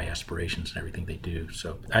have high aspirations in everything they do.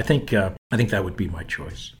 So I think that would be my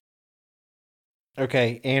choice.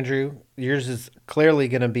 Okay, Andrew, yours is clearly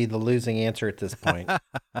going to be the losing answer at this point.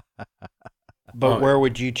 But where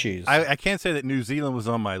would you choose? I can't say that New Zealand was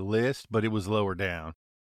on my list, but it was lower down.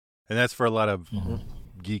 And that's for a lot of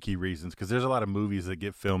geeky reasons, because there's a lot of movies that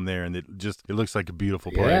get filmed there, and it looks like a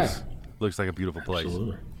beautiful place. Yeah. Looks like a beautiful place.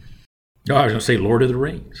 Absolutely. No, I was going to say Lord of the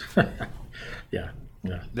Rings. Yeah.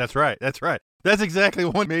 That's right. That's exactly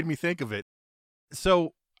what made me think of it.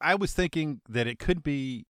 So I was thinking that it could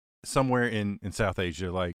be somewhere in South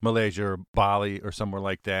Asia, like Malaysia or Bali or somewhere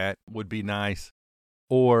like that would be nice,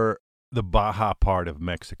 or the Baja part of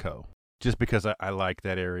Mexico, just because I like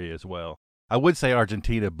that area as well. I would say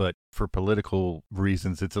Argentina, but for political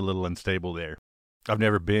reasons, it's a little unstable there. I've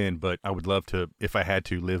never been, but I would love to, if I had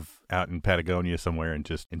to, live out in Patagonia somewhere and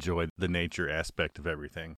just enjoy the nature aspect of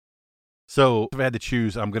everything. So if I had to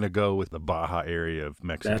choose, I'm going to go with the Baja area of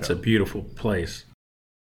Mexico. That's a beautiful place.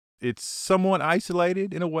 It's somewhat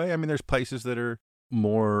isolated in a way. I mean, there's places that are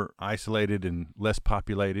more isolated and less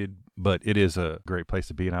populated, but it is a great place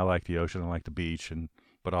to be. And I like the ocean. I like the beach,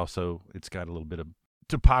 but also it's got a little bit of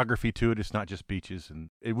topography to it. It's not just beaches,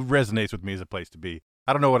 and it resonates with me as a place to be.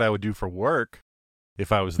 I don't know what I would do for work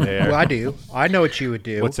if I was there. Well, I do. I know what you would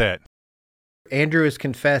do. What's that? Andrew has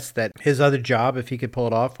confessed that his other job, if he could pull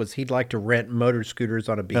it off, was he'd like to rent motor scooters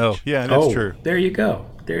on a beach. Oh, yeah, that's true. There you go.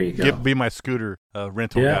 Be my scooter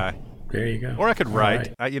rental guy. There you go. Or I could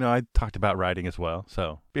write. Right. I talked about writing as well,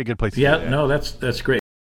 so be a good place to do that. Yeah, no, that's great.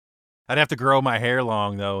 I'd have to grow my hair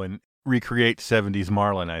long, though, and recreate 70s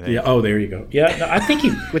Marlin, I think. Yeah. Oh, there you go. Yeah, no, I think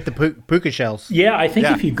you with the puka shells. Yeah, I think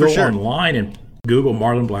if you go sure. online and Google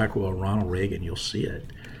Marlon Blackwell, Ronald Reagan, you'll see it.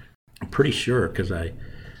 I'm pretty sure, because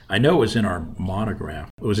I know it was in our monograph.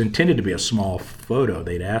 It was intended to be a small photo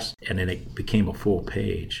they'd asked, and then it became a full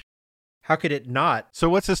page. How could it not? So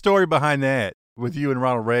what's the story behind that with you and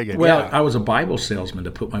Ronald Reagan? Well, I was a Bible salesman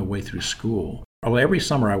to put my way through school. Well, every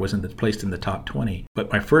summer I was placed in the top 20.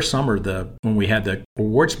 But my first summer, when we had the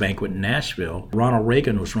awards banquet in Nashville, Ronald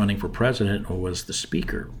Reagan was running for president and was the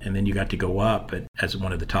speaker. And then you got to go up as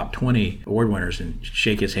one of the top 20 award winners and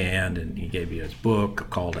shake his hand, and he gave you his book, a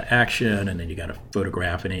call to action, and then you got a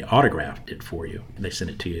photograph, and he autographed it for you. And they sent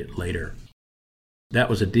it to you later. That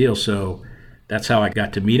was a deal. So that's how I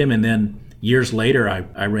got to meet him. And then years later,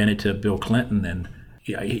 I ran into Bill Clinton, and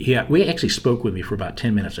we actually spoke with me for about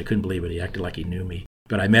 10 minutes. I couldn't believe it. He acted like he knew me.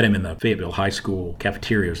 But I met him in the Fayetteville High School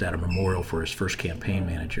cafeteria. It was at a memorial for his first campaign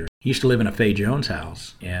manager. He used to live in a Fay Jones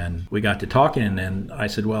house, and we got to talking, and then I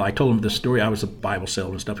said, well, I told him this story. I was a Bible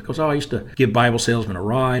salesman and stuff. He goes, I used to give Bible salesmen a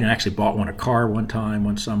ride, and I actually bought one a car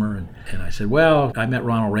one summer. And I said, well, I met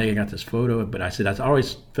Ronald Reagan, got this photo, but I said, I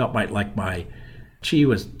always felt like my chi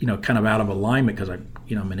was, kind of out of alignment, because I'm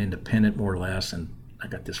an independent more or less, and I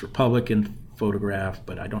got this Republican photograph,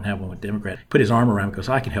 but I don't have one with Democrat. Put his arm around me, because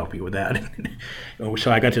I can help you with that.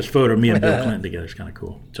 So I got this photo of me and Bill Clinton together. It's kind of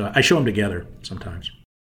cool. So I show them together sometimes.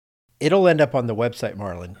 It'll end up on the website,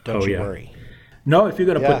 Marlon. Don't you worry. No, if you're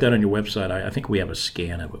going to put that on your website, I think we have a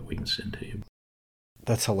scan of it we can send to you.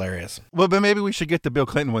 That's hilarious. Well, but maybe we should get the Bill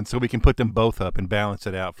Clinton one so we can put them both up and balance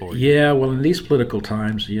it out for you. Yeah, well, in these political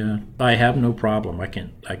times, I have no problem. I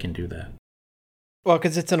can do that. Well,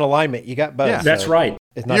 because it's in alignment. You got both. Yeah. That's right.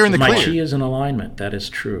 You're in the My clear. chi is in alignment. That is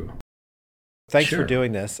true. Thanks for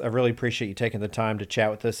doing this. I really appreciate you taking the time to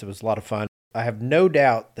chat with us. It was a lot of fun. I have no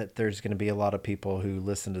doubt that there's going to be a lot of people who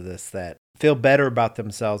listen to this that feel better about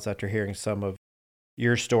themselves after hearing some of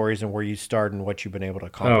your stories and where you started and what you've been able to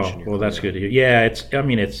accomplish in your career. That's good to hear. Yeah,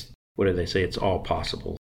 it's what do they say? It's all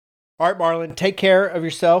possible. All right, Marlon, take care of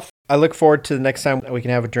yourself. I look forward to the next time we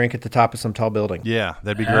can have a drink at the top of some tall building. Yeah,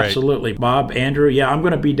 that'd be great. Absolutely. Bob, Andrew, I'm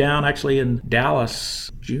going to be down actually in Dallas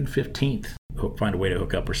June 15th. Hope find a way to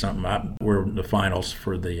hook up or something. We're in the finals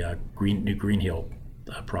for the new Green Hill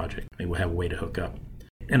project. Maybe we'll have a way to hook up.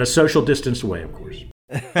 In a social distance way, of course.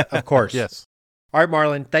 Of course. Yes. All right,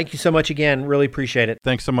 Marlon, thank you so much again. Really appreciate it.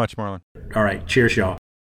 Thanks so much, Marlon. All right. Cheers, y'all.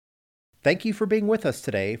 Thank you for being with us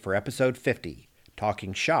today for episode 50,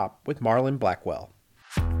 Talking Shop with Marlon Blackwell.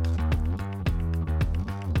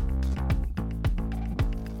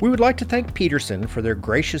 We would like to thank Peterson for their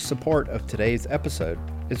gracious support of today's episode,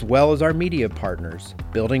 as well as our media partners,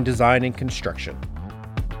 Building Design and Construction.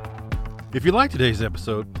 If you like today's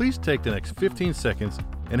episode, please take the next 15 seconds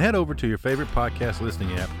and head over to your favorite podcast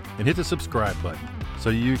listening app and hit the subscribe button so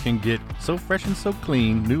you can get So Fresh and So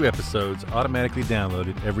Clean new episodes automatically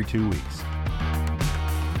downloaded every 2 weeks.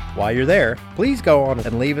 While you're there, please go on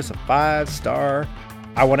and leave us a 5-star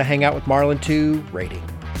I Want to Hang Out with Marlin 2 rating.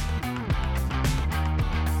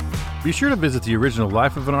 Be sure to visit the original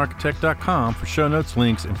lifeofanarchitect.com for show notes,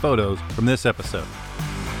 links, and photos from this episode.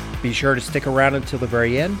 Be sure to stick around until the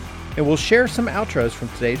very end, and we'll share some outros from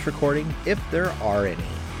today's recording if there are any.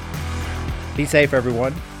 Be safe,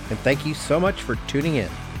 everyone, and thank you so much for tuning in.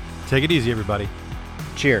 Take it easy, everybody.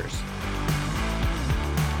 Cheers.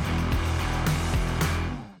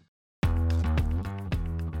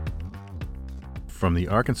 From the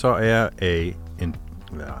Arkansas A in...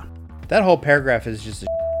 That whole paragraph is just a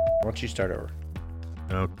Why don't you start over?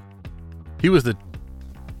 Oh, he was the...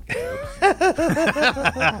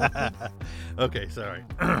 Okay, sorry.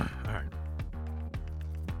 All right.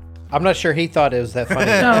 I'm not sure he thought it was that funny.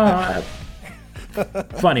 No,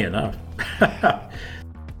 funny enough.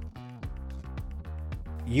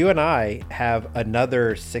 You and I have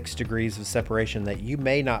another 6 degrees of separation that you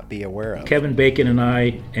may not be aware of. Kevin Bacon and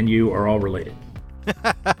I and you are all related.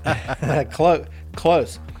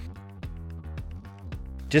 Close.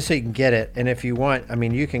 Just so you can get it, and if you want, I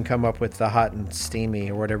mean, you can come up with the hot and steamy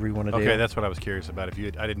or whatever you want to do. Okay, that's what I was curious about. I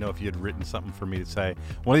didn't know if you had written something for me to say.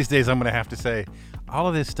 One of these days, I'm going to have to say, all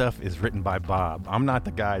of this stuff is written by Bob. I'm not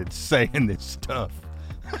the guy that's saying this stuff.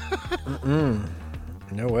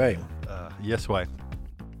 No way. Yes, way.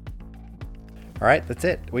 All right, that's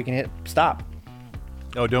it. We can hit stop.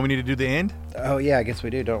 Oh, don't we need to do the end? Oh, yeah, I guess we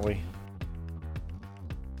do, don't we?